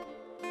girl.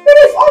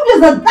 It is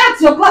obvious that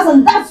that's your class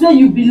and that's where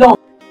you belong.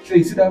 So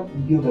you see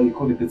that girl that you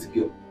call a dirty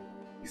girl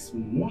is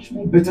much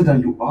more better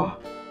than you are,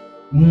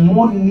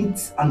 more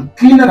neat and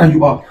cleaner than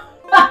you are.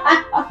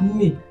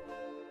 Me?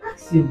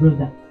 Ask your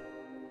brother.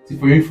 See,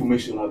 for your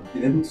information, I've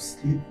been able to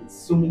sleep with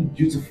so many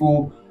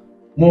beautiful,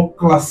 more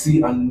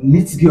classy and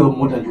neat girls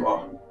more than you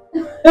are.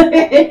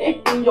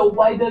 In your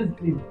wildest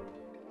dream.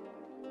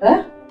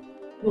 Huh?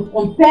 You're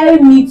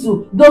comparing me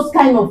to those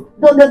kind of,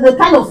 the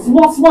kind of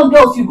small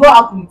girls you go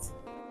out with.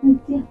 My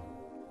dear,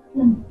 I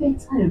am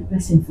better a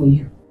person for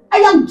you. I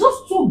am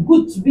just too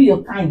good to be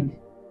your kind.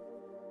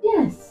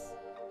 Yes.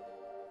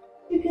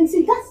 You can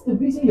see that's the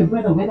reason your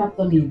brother went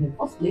after me in the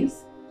first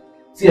place.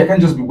 See, I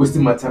can't just be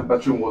wasting my time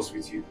battering wars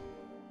with you.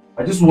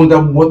 I just wonder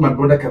what my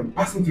brother can be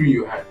passing through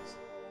your hands.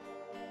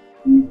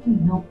 Let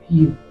me help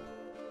you.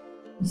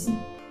 You see,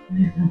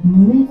 you have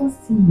never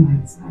seen my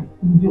type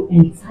in your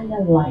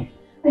entire life.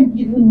 And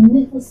you will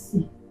never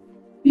see.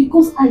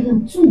 Because I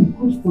am too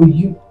good for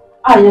you.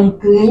 I am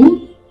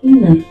clean,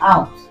 in and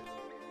out.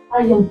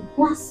 I am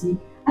classy,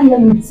 I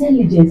am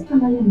intelligent,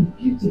 and I am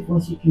beautiful,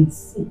 as you can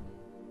see.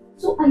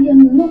 So I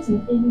am not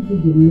in any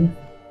way your level.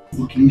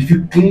 Okay, if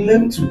you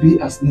claim to be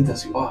as neat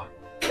as you are,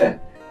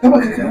 can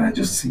I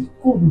just see?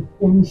 God will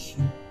punish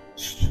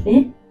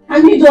you.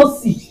 Can you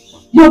just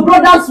see? Your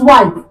brother's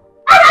wife. And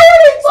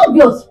it's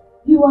obvious.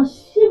 You are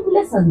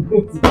shameless and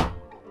dirty.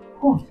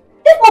 God,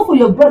 if not for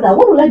your brother,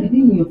 what will I be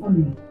doing in your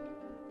family?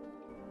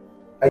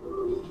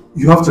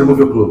 You have to remove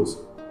your clothes.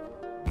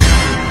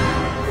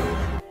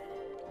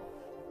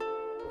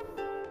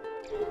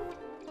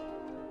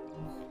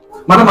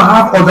 Madam, I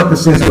have other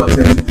patients to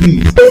attend to,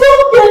 please. It's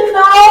okay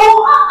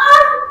now.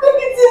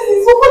 Take it easy.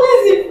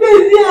 Somebody's in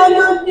pain here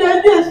and you're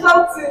there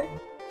shouting.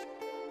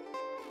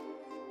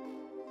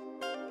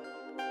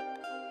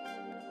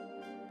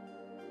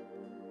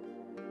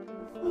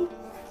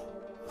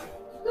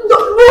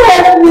 Don't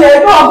help me. I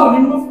don't have to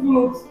remove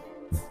clothes.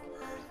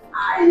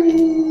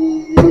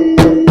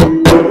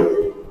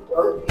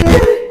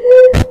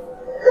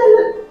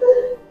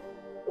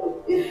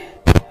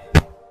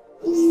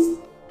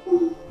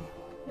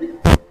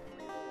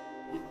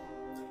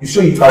 You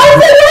sure you can't?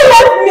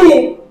 Let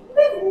me!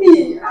 Let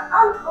me!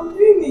 I'm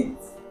doing it.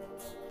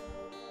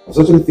 I was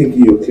actually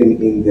thinking you're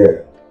cleaning in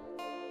there,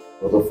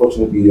 but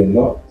unfortunately you're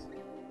not.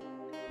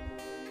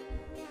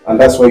 And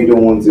that's why you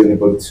don't want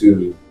anybody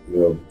to,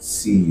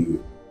 see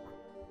you.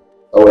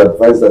 I would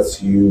advise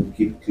that you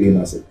keep clean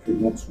as a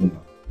pregnant woman.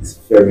 It's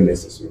very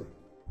necessary.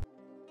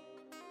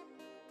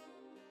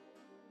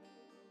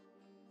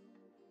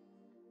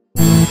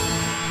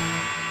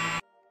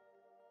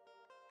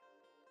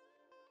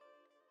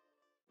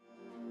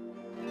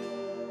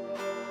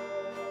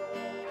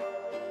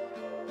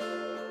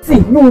 See,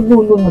 no,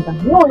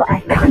 madam. No, I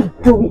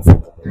can't do it.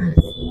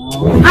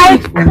 I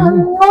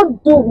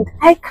cannot do it.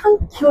 I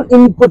can't kill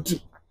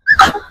anybody.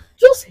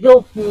 Just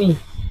help me.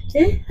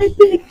 Eh? I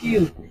beg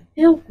you.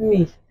 Help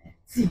me.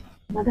 See,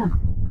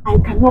 madam, I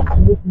cannot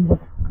commit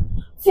murder.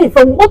 See,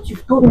 from what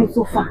you've told me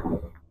so far,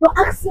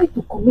 you're asking me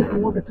to commit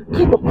murder, to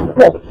kill Dr.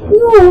 Paul.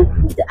 No,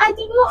 I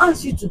did not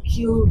ask you to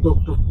kill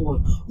Dr.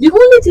 Paul. The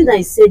only thing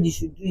I said you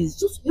should do is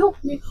just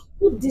help me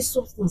put this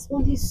substance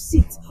on his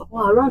seat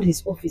or around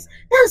his office.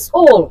 That's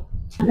all.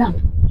 Madam,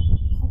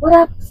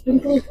 whether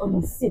sprinkling it on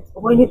his seat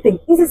or anything,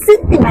 it's the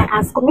same thing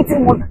as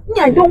committing murder. Me,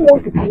 I don't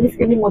want to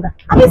commit any murder.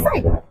 And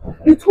besides,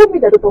 you told me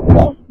that Dr.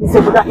 Paul is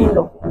your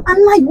brother-in-law,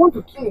 and now you want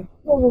to kill him.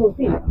 No,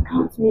 please,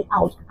 count me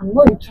out. I'm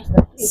not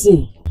interested. Please.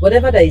 See,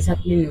 whatever that is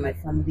happening in my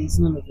family is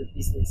none of your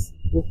business,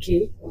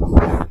 okay?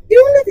 The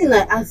only thing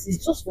I ask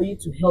is just for you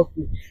to help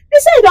me.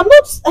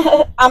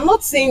 Besides, I'm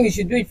not saying you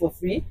should do it for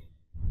free.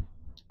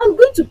 I'm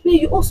going to pay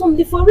you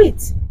awesomely for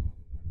it.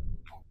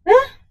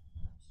 Huh?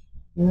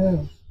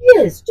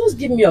 Yes, just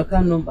give me your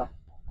account number.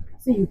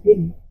 So you pay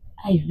me?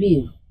 I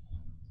will.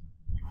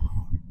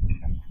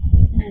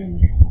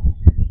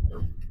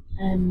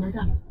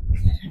 Madam,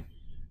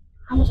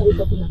 how much are we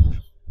talking about?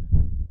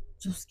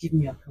 Just give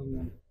me your account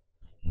number.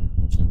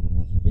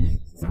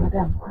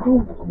 Madam, I don't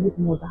want to commit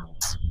murder.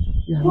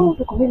 You I don't want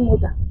to commit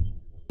murder.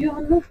 You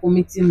are not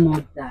committing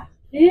murder.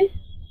 Eh?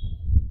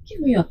 Give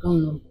me your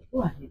account number.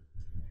 Go ahead.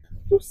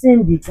 Don't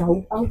send it.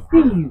 I'll pay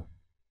you.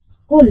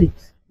 Call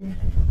it.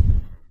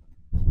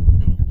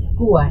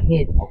 Go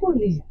ahead. Call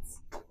it.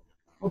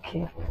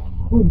 Okay.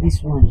 Call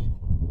this one.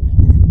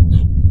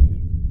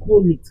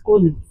 Call it.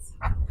 Call it.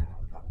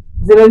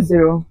 00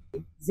 00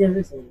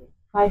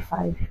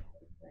 55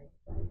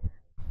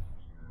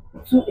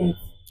 28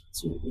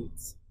 18.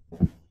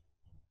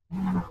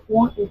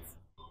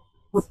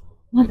 But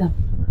madam,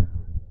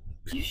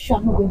 you sure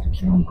I'm not going to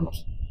kill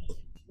anybody?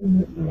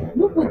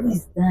 Nobody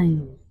is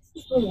dying.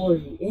 Don't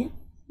worry, eh?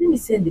 Let me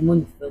send the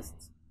money first.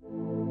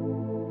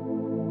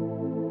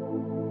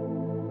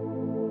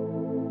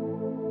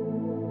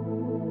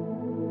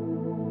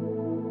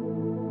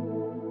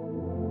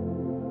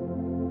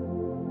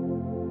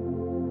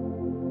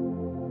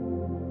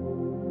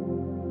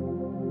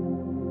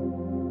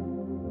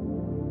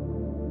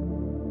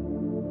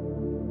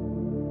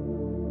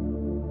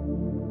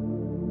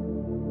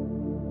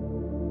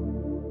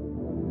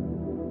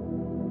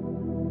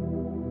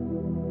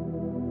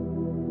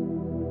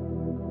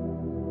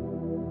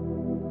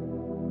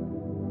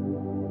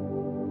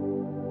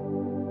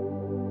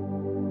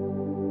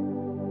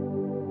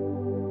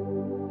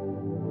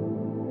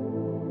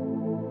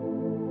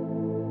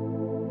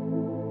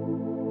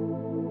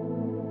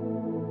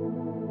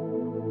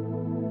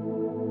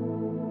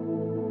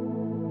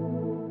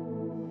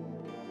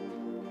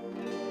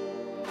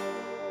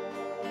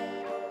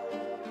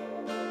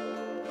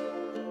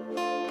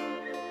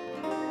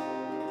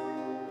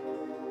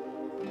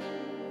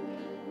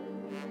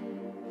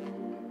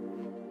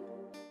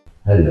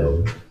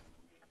 Hello.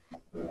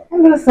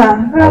 Hello,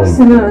 sir. Good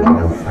afternoon.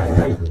 I'm fine.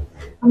 How you doing?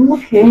 I'm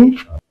okay.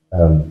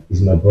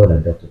 Is my brother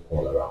Dr.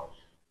 Paul around?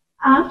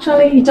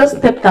 Actually, he just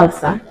stepped out,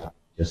 sir.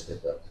 Just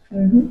stepped out.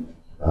 Mm-hmm.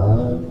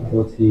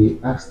 But he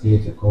asked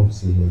me to come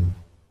see him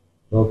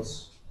not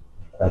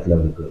that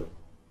long ago.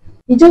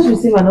 He just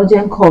received an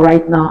urgent call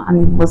right now,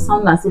 and it was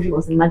sounding as if it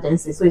was an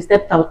emergency, so he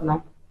stepped out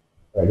now.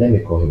 Alright, let me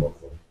call him up.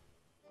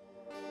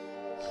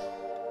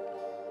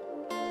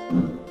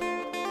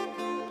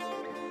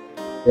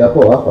 Yeah,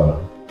 Paul, how far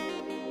now?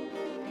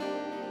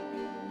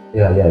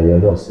 Yeah, your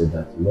Lord said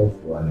that you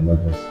went for an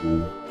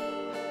emergency.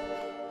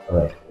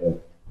 Alright, yeah.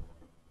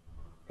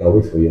 I'll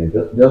wait for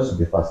you. Just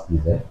be fast,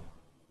 please, eh?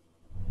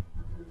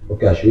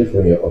 Okay, I should wait for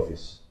you in your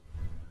office.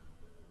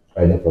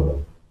 Alright, no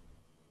problem.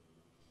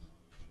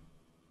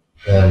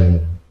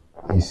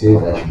 He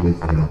says I should wait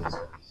for him at his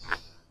office.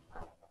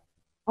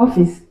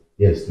 Office?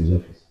 Yes, to his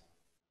office.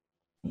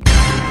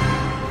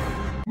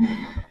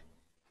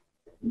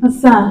 But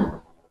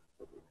sir,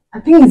 I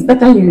think it's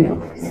better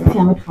you sit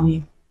here and wait for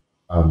him.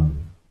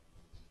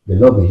 The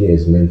lobby here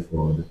is meant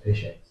for the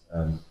patient,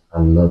 and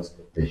I'm not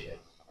the patient.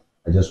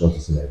 I just want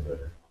to see my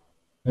brother.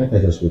 Can't I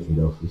just wait in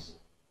the office?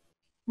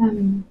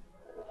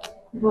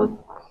 But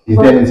Is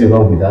there anything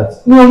wrong with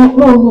that?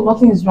 no,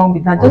 nothing is wrong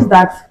with that. Just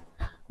that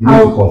You need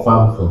to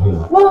confirm from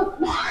him. well,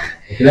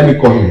 Okay, let me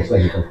call him so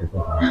you can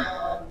confirm.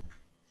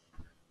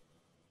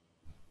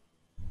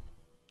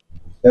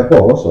 Yeah,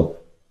 Paul, what's up?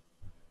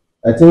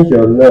 I think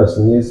your nurse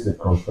needs to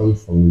confirm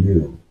from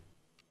you.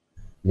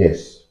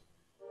 Yes.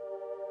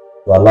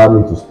 To allow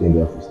me to stay in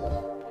the office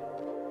now.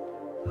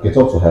 Okay,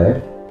 talk to her.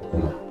 Eh?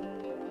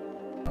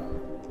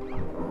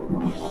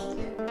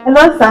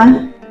 hello,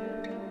 sir.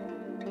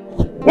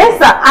 Yes,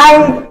 sir.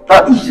 I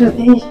thought you should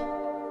be.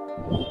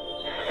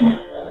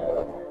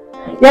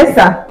 Yes,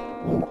 sir.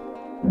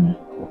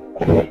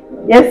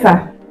 Yes, sir.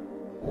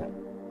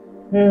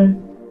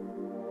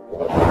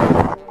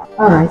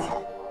 All right.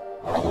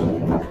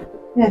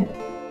 Yeah.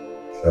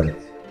 Right.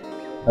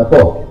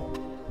 Paul,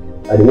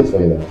 I will wait for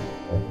you now.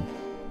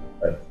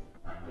 Right.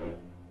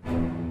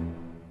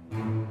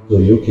 So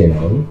you okay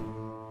now?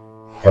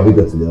 Can we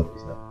go to the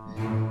office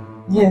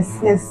now? Yes.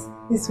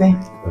 This way.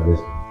 This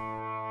way.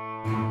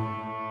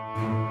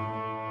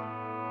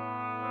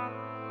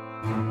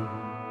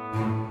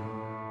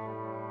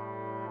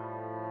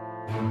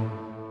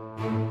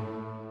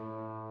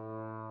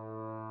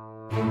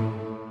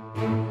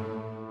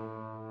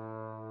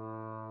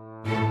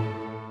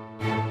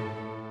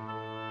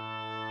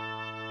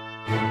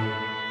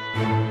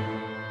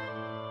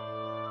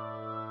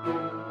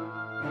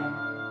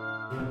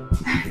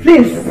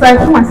 Please, sir,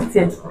 come and sit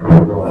here.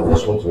 No, I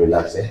just want to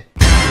relax, eh?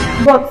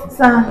 But,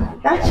 sir,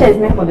 that chair is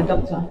meant for the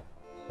doctor.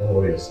 Don't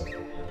worry yourself.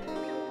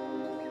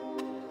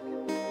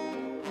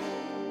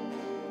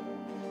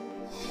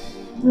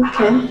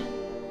 Okay.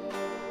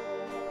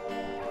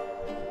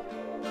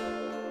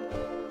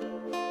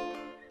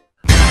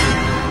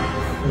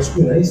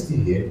 Are you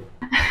still here?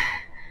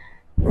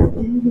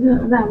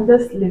 No, I'm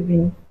just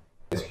leaving.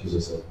 Excuse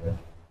yourself,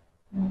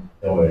 man.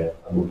 Don't worry,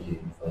 I'm okay.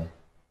 I'm fine.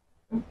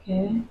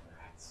 Okay.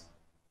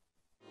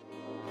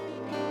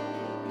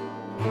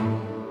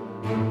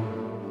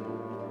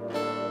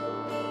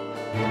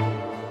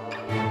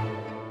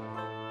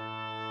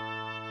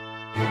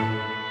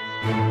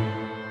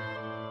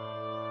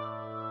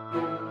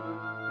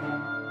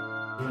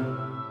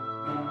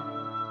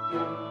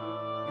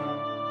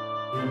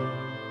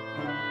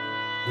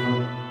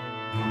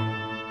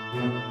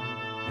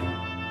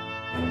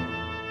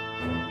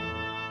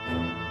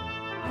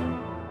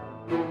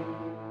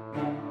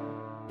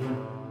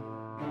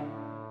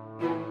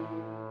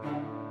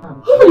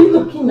 What are you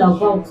talking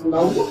about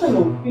now? What kind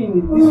of pain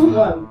is this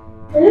one?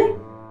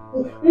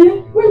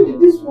 When did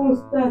this one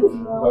start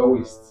now? My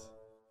waist.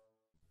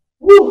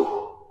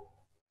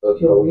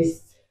 Your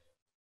waist.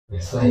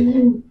 It's like,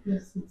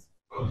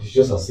 God, it's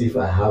just as if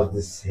I have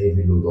this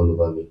heavy load all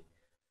over me.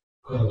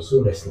 God, I'm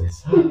so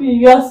restless. Baby,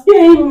 you are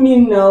scaring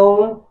me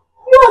now.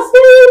 You are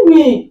scaring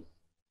me.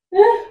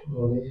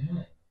 Oh,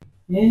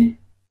 yeah.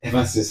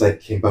 Ever since I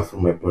came back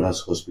from my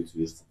brother's hospital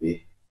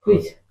yesterday,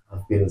 Wait.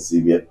 I've been in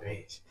severe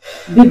pain.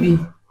 Baby,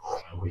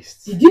 My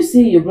waist. did you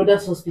see your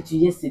brother's hospital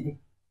yesterday?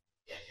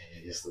 Yeah,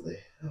 yesterday.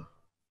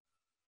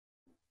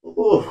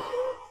 Oh.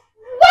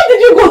 Why did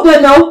you go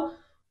there now?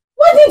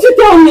 Why didn't you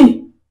tell me?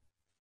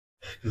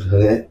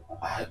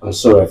 I'm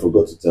sorry, I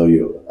forgot to tell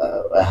you.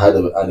 I had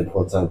an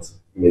important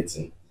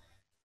meeting.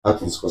 I had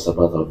to discuss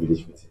about our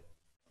village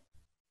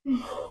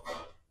meeting.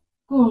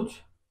 God.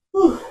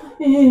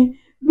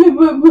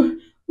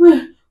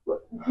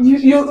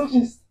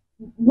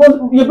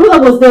 Your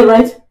brother was there,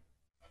 right?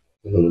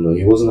 No,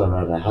 he wasn't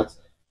around. I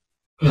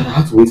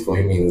had to wait for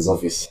him in his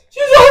office.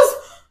 Jesus!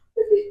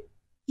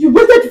 You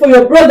waited for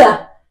your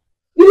brother?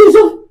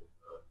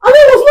 And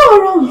he was not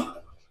around.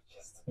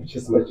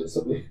 Just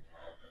something.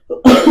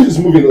 It's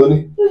moving,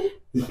 honey.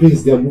 The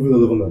pains, they are moving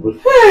all over my body.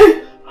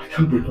 Hey! I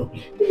can't breathe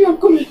properly. Baby, I'm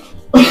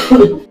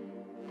coming.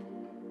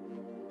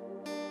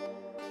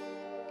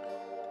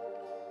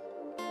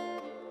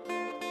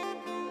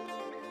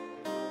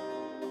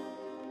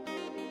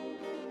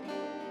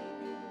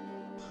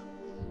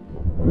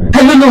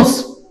 Hello,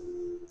 nurse.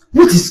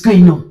 What is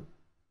going on?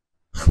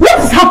 What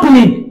is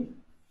happening?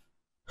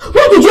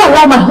 Why did you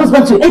allow my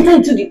husband to enter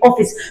into the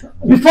office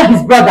before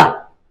his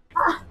brother?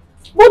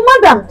 But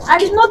madam, I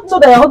did not know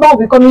that your husband will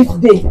be coming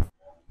today.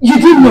 You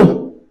didn't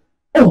know?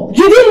 Oh,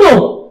 you didn't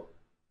know?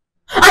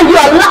 And you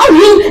allowed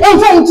him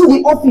enter into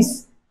the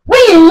office when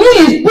you knew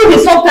you put a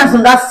substance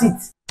on that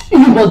seat?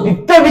 You must be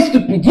very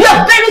stupid. You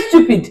are very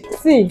stupid.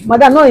 See,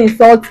 madam, no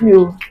insult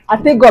you. I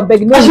take God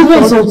beg, no I should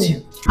not insult insult you.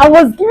 you. I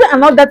was given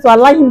an order to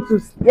allow him to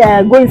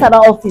go inside the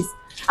office.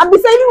 And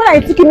besides, even when I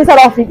took him inside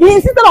the office, he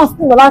insisted on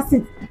sitting on that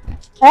seat.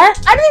 I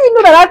didn't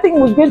even know that thing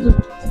was going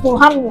to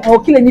harm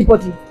or kill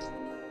anybody.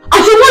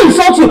 I should not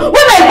insult you when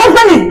my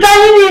husband is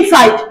dying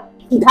inside.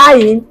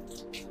 Dying?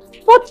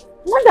 But,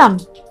 madam,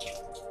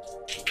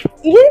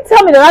 you didn't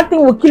tell me that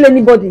thing will kill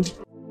anybody.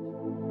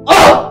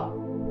 Oh!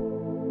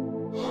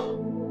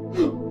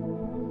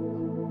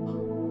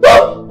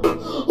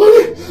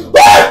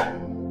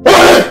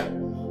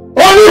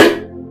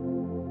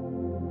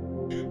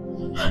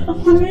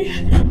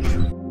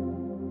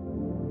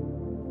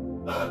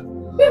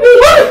 Baby!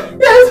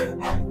 Yes!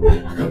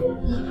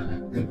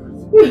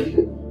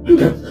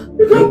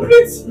 You can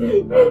breathe.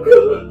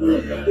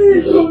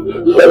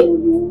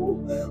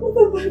 What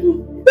have I done?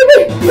 Baby!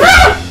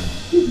 Ah!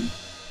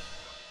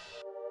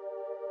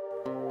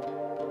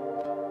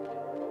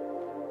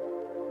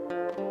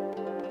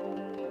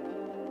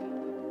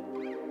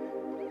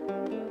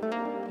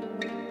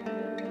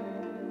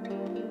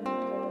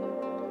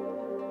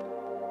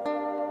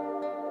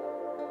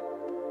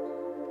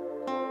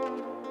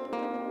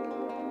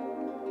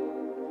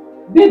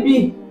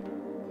 Baby!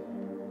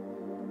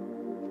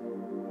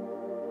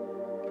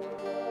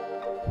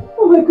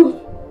 Oh my God!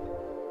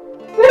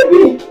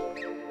 Baby!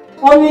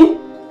 Onyi!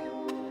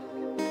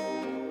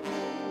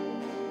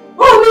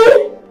 Onyi!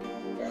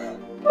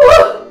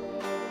 Oh!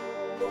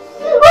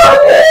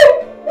 Onyi!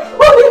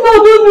 Onyi, no,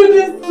 don't do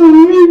this to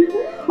me!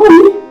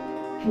 Onyi!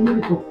 Can you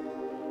wake up?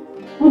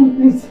 Onyi,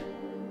 please!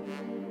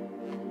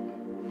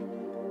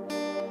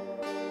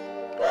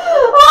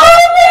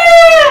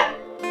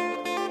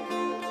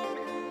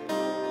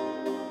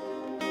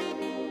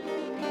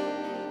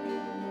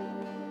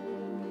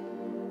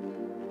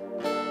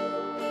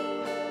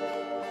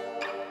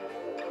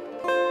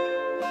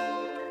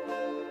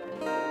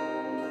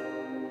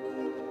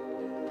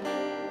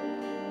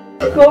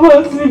 Come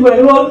and see my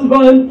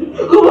husband!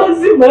 Come and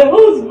see my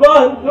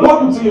husband! What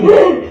happened to him?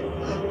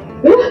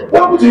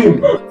 What happened to him?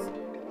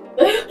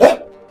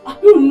 I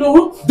don't know.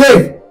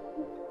 Dave!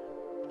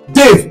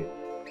 Dave!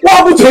 What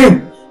happened to him?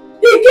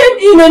 He came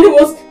in and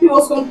he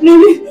was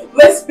complaining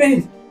waist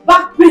pain,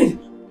 back pain,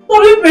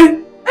 tummy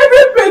pain,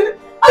 every pain.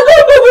 I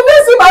don't know, the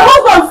next thing my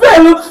husband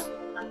fell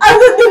and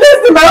the next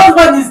thing my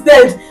husband is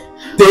dead.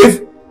 Dave?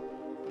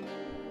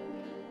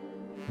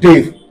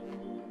 Dave?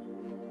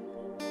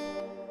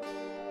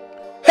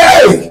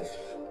 Hey!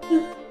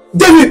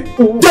 David!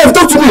 Dave,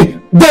 talk to me!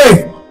 Dave!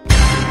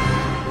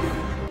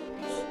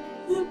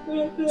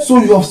 So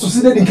you have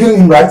succeeded in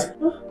killing him, right?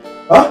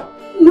 Huh?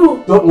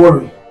 No. Don't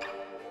worry.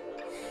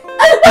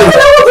 I don't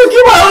want to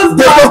kill my husband.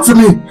 Dave, talk to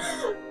me!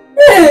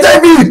 Hey.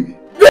 David!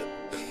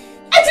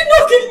 I did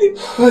not kill him.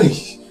 Hey!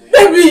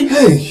 Baby!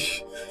 Hey!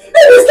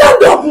 Baby,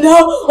 stand up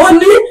now,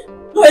 honey!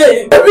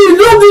 Hey! Baby,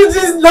 don't do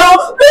this now!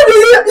 Baby,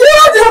 you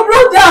had your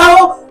brother!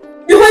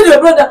 You had your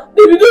brother!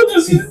 Baby, don't do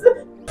this!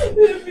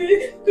 Baby!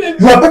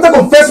 You had better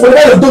confess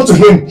whatever you've done to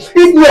him!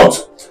 If not!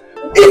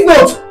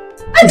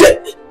 Dave,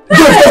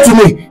 talk to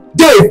me!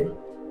 Dave!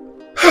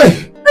 Hey!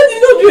 I did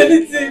not do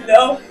anything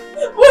now!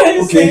 What are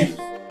you saying?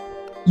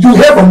 You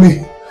hear from me!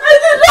 I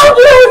did not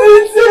do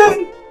anything!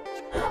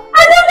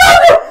 I did not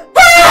do...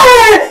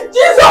 Hey!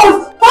 Jesus!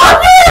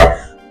 Mommy!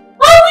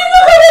 Mommy,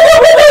 look at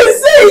what he's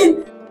saying!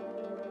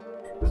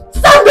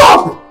 Stand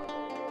up!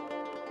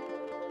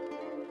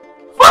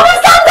 Mommy,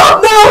 stand up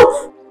now!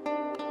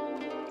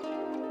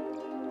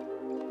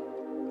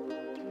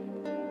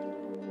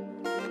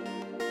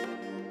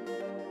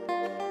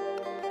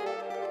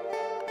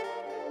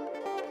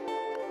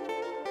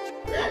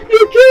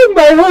 You killed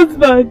my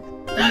husband!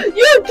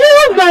 You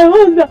killed my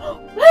husband!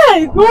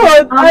 My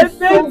God! I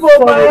paid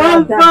for my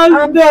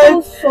husband's death!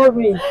 I'm so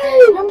sorry.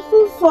 I'm so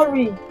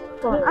sorry.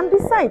 And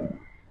besides,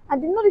 I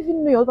did not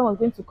even know your husband was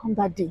going to come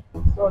that day.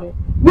 Sorry.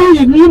 When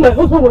you knew my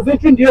husband was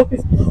entering the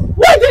office,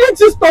 why didn't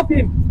you stop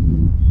him?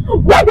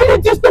 Why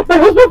didn't you stop my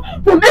husband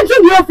from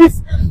entering the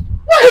office?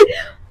 Why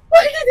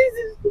didn't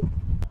you stop?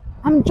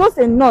 I'm just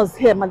a nurse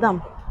here,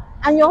 madam.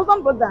 And your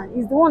husband brother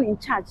is the one in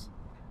charge.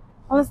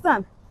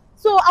 Understand?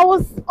 So I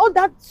was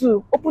ordered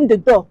to open the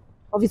door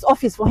of his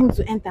office for him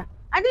to enter.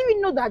 I didn't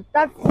even know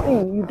that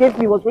thing you gave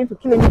me was going to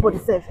kill anybody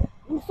safe.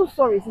 I'm so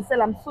sorry,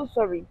 Cicel. I'm so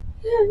sorry.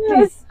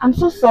 Please, I'm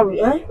so sorry.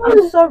 Eh?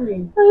 I'm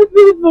sorry. I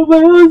paid for my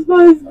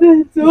husband's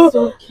death. It's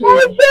okay.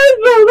 I paid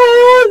for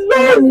my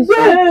husband's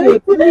death. Okay,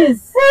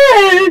 please.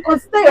 Hey.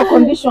 Consider your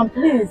condition,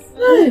 please.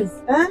 Please.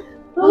 Eh?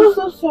 I'm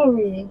so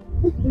sorry.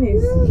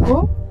 Please.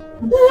 Oh?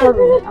 I'm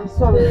sorry. I'm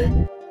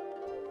sorry.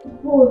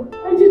 Paul,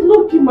 I did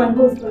not kill my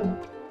husband.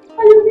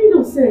 I am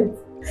innocent.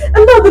 And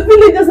now the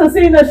villagers are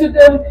saying I should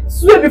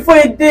swear before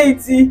a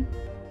deity.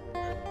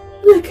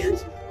 They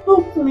can't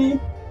help me.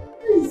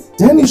 Please.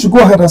 Then you should go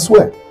ahead and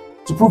swear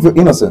to prove your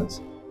innocence.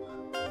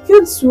 I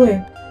can't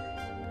swear.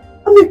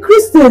 I'm a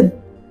Christian.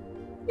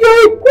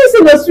 You're a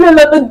Christian as well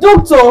and a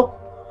doctor.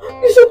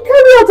 You should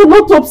carry out an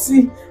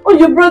autopsy on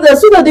your brother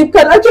so that they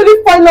can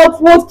actually find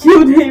out what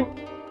killed him.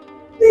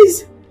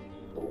 Please.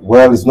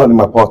 Well, it's not in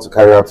my power to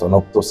carry out an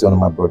autopsy on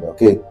my brother,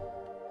 okay?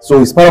 So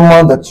it's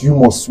paramount that you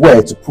must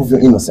swear to prove your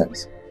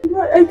innocence.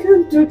 I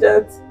can't do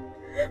that.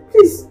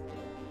 Please.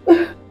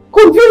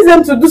 Convince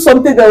them to do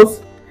something else.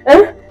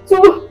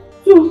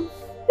 To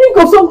think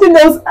of something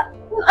else.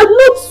 I'm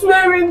not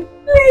swearing.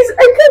 Please,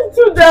 I can't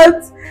do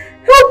that.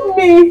 Help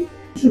me. You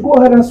should go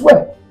ahead and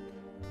swear.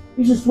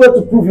 You should swear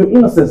to prove your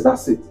innocence,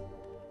 that's it.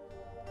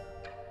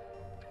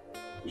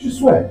 You should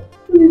swear.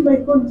 Only my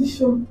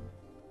condition.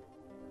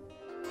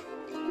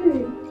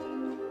 Hey.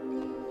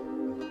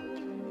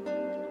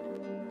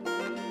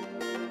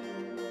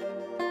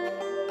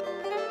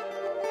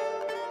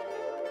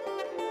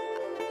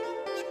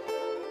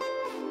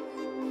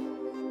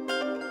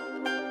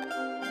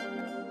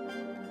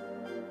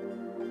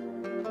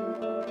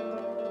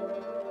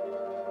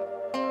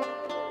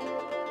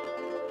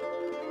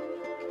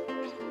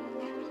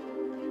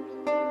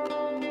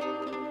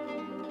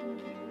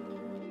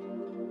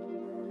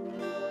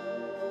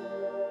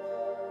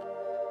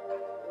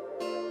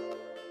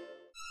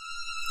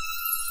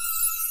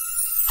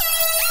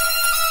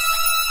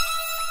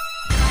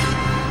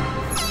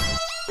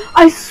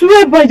 I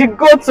swear by the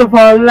gods of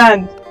our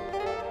land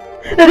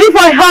that if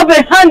I have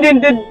a hand in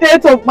the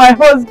death of my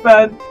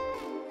husband,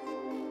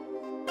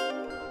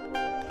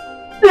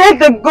 let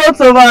the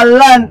gods of our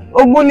land,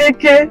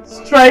 Oguneke,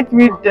 strike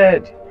me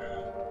dead.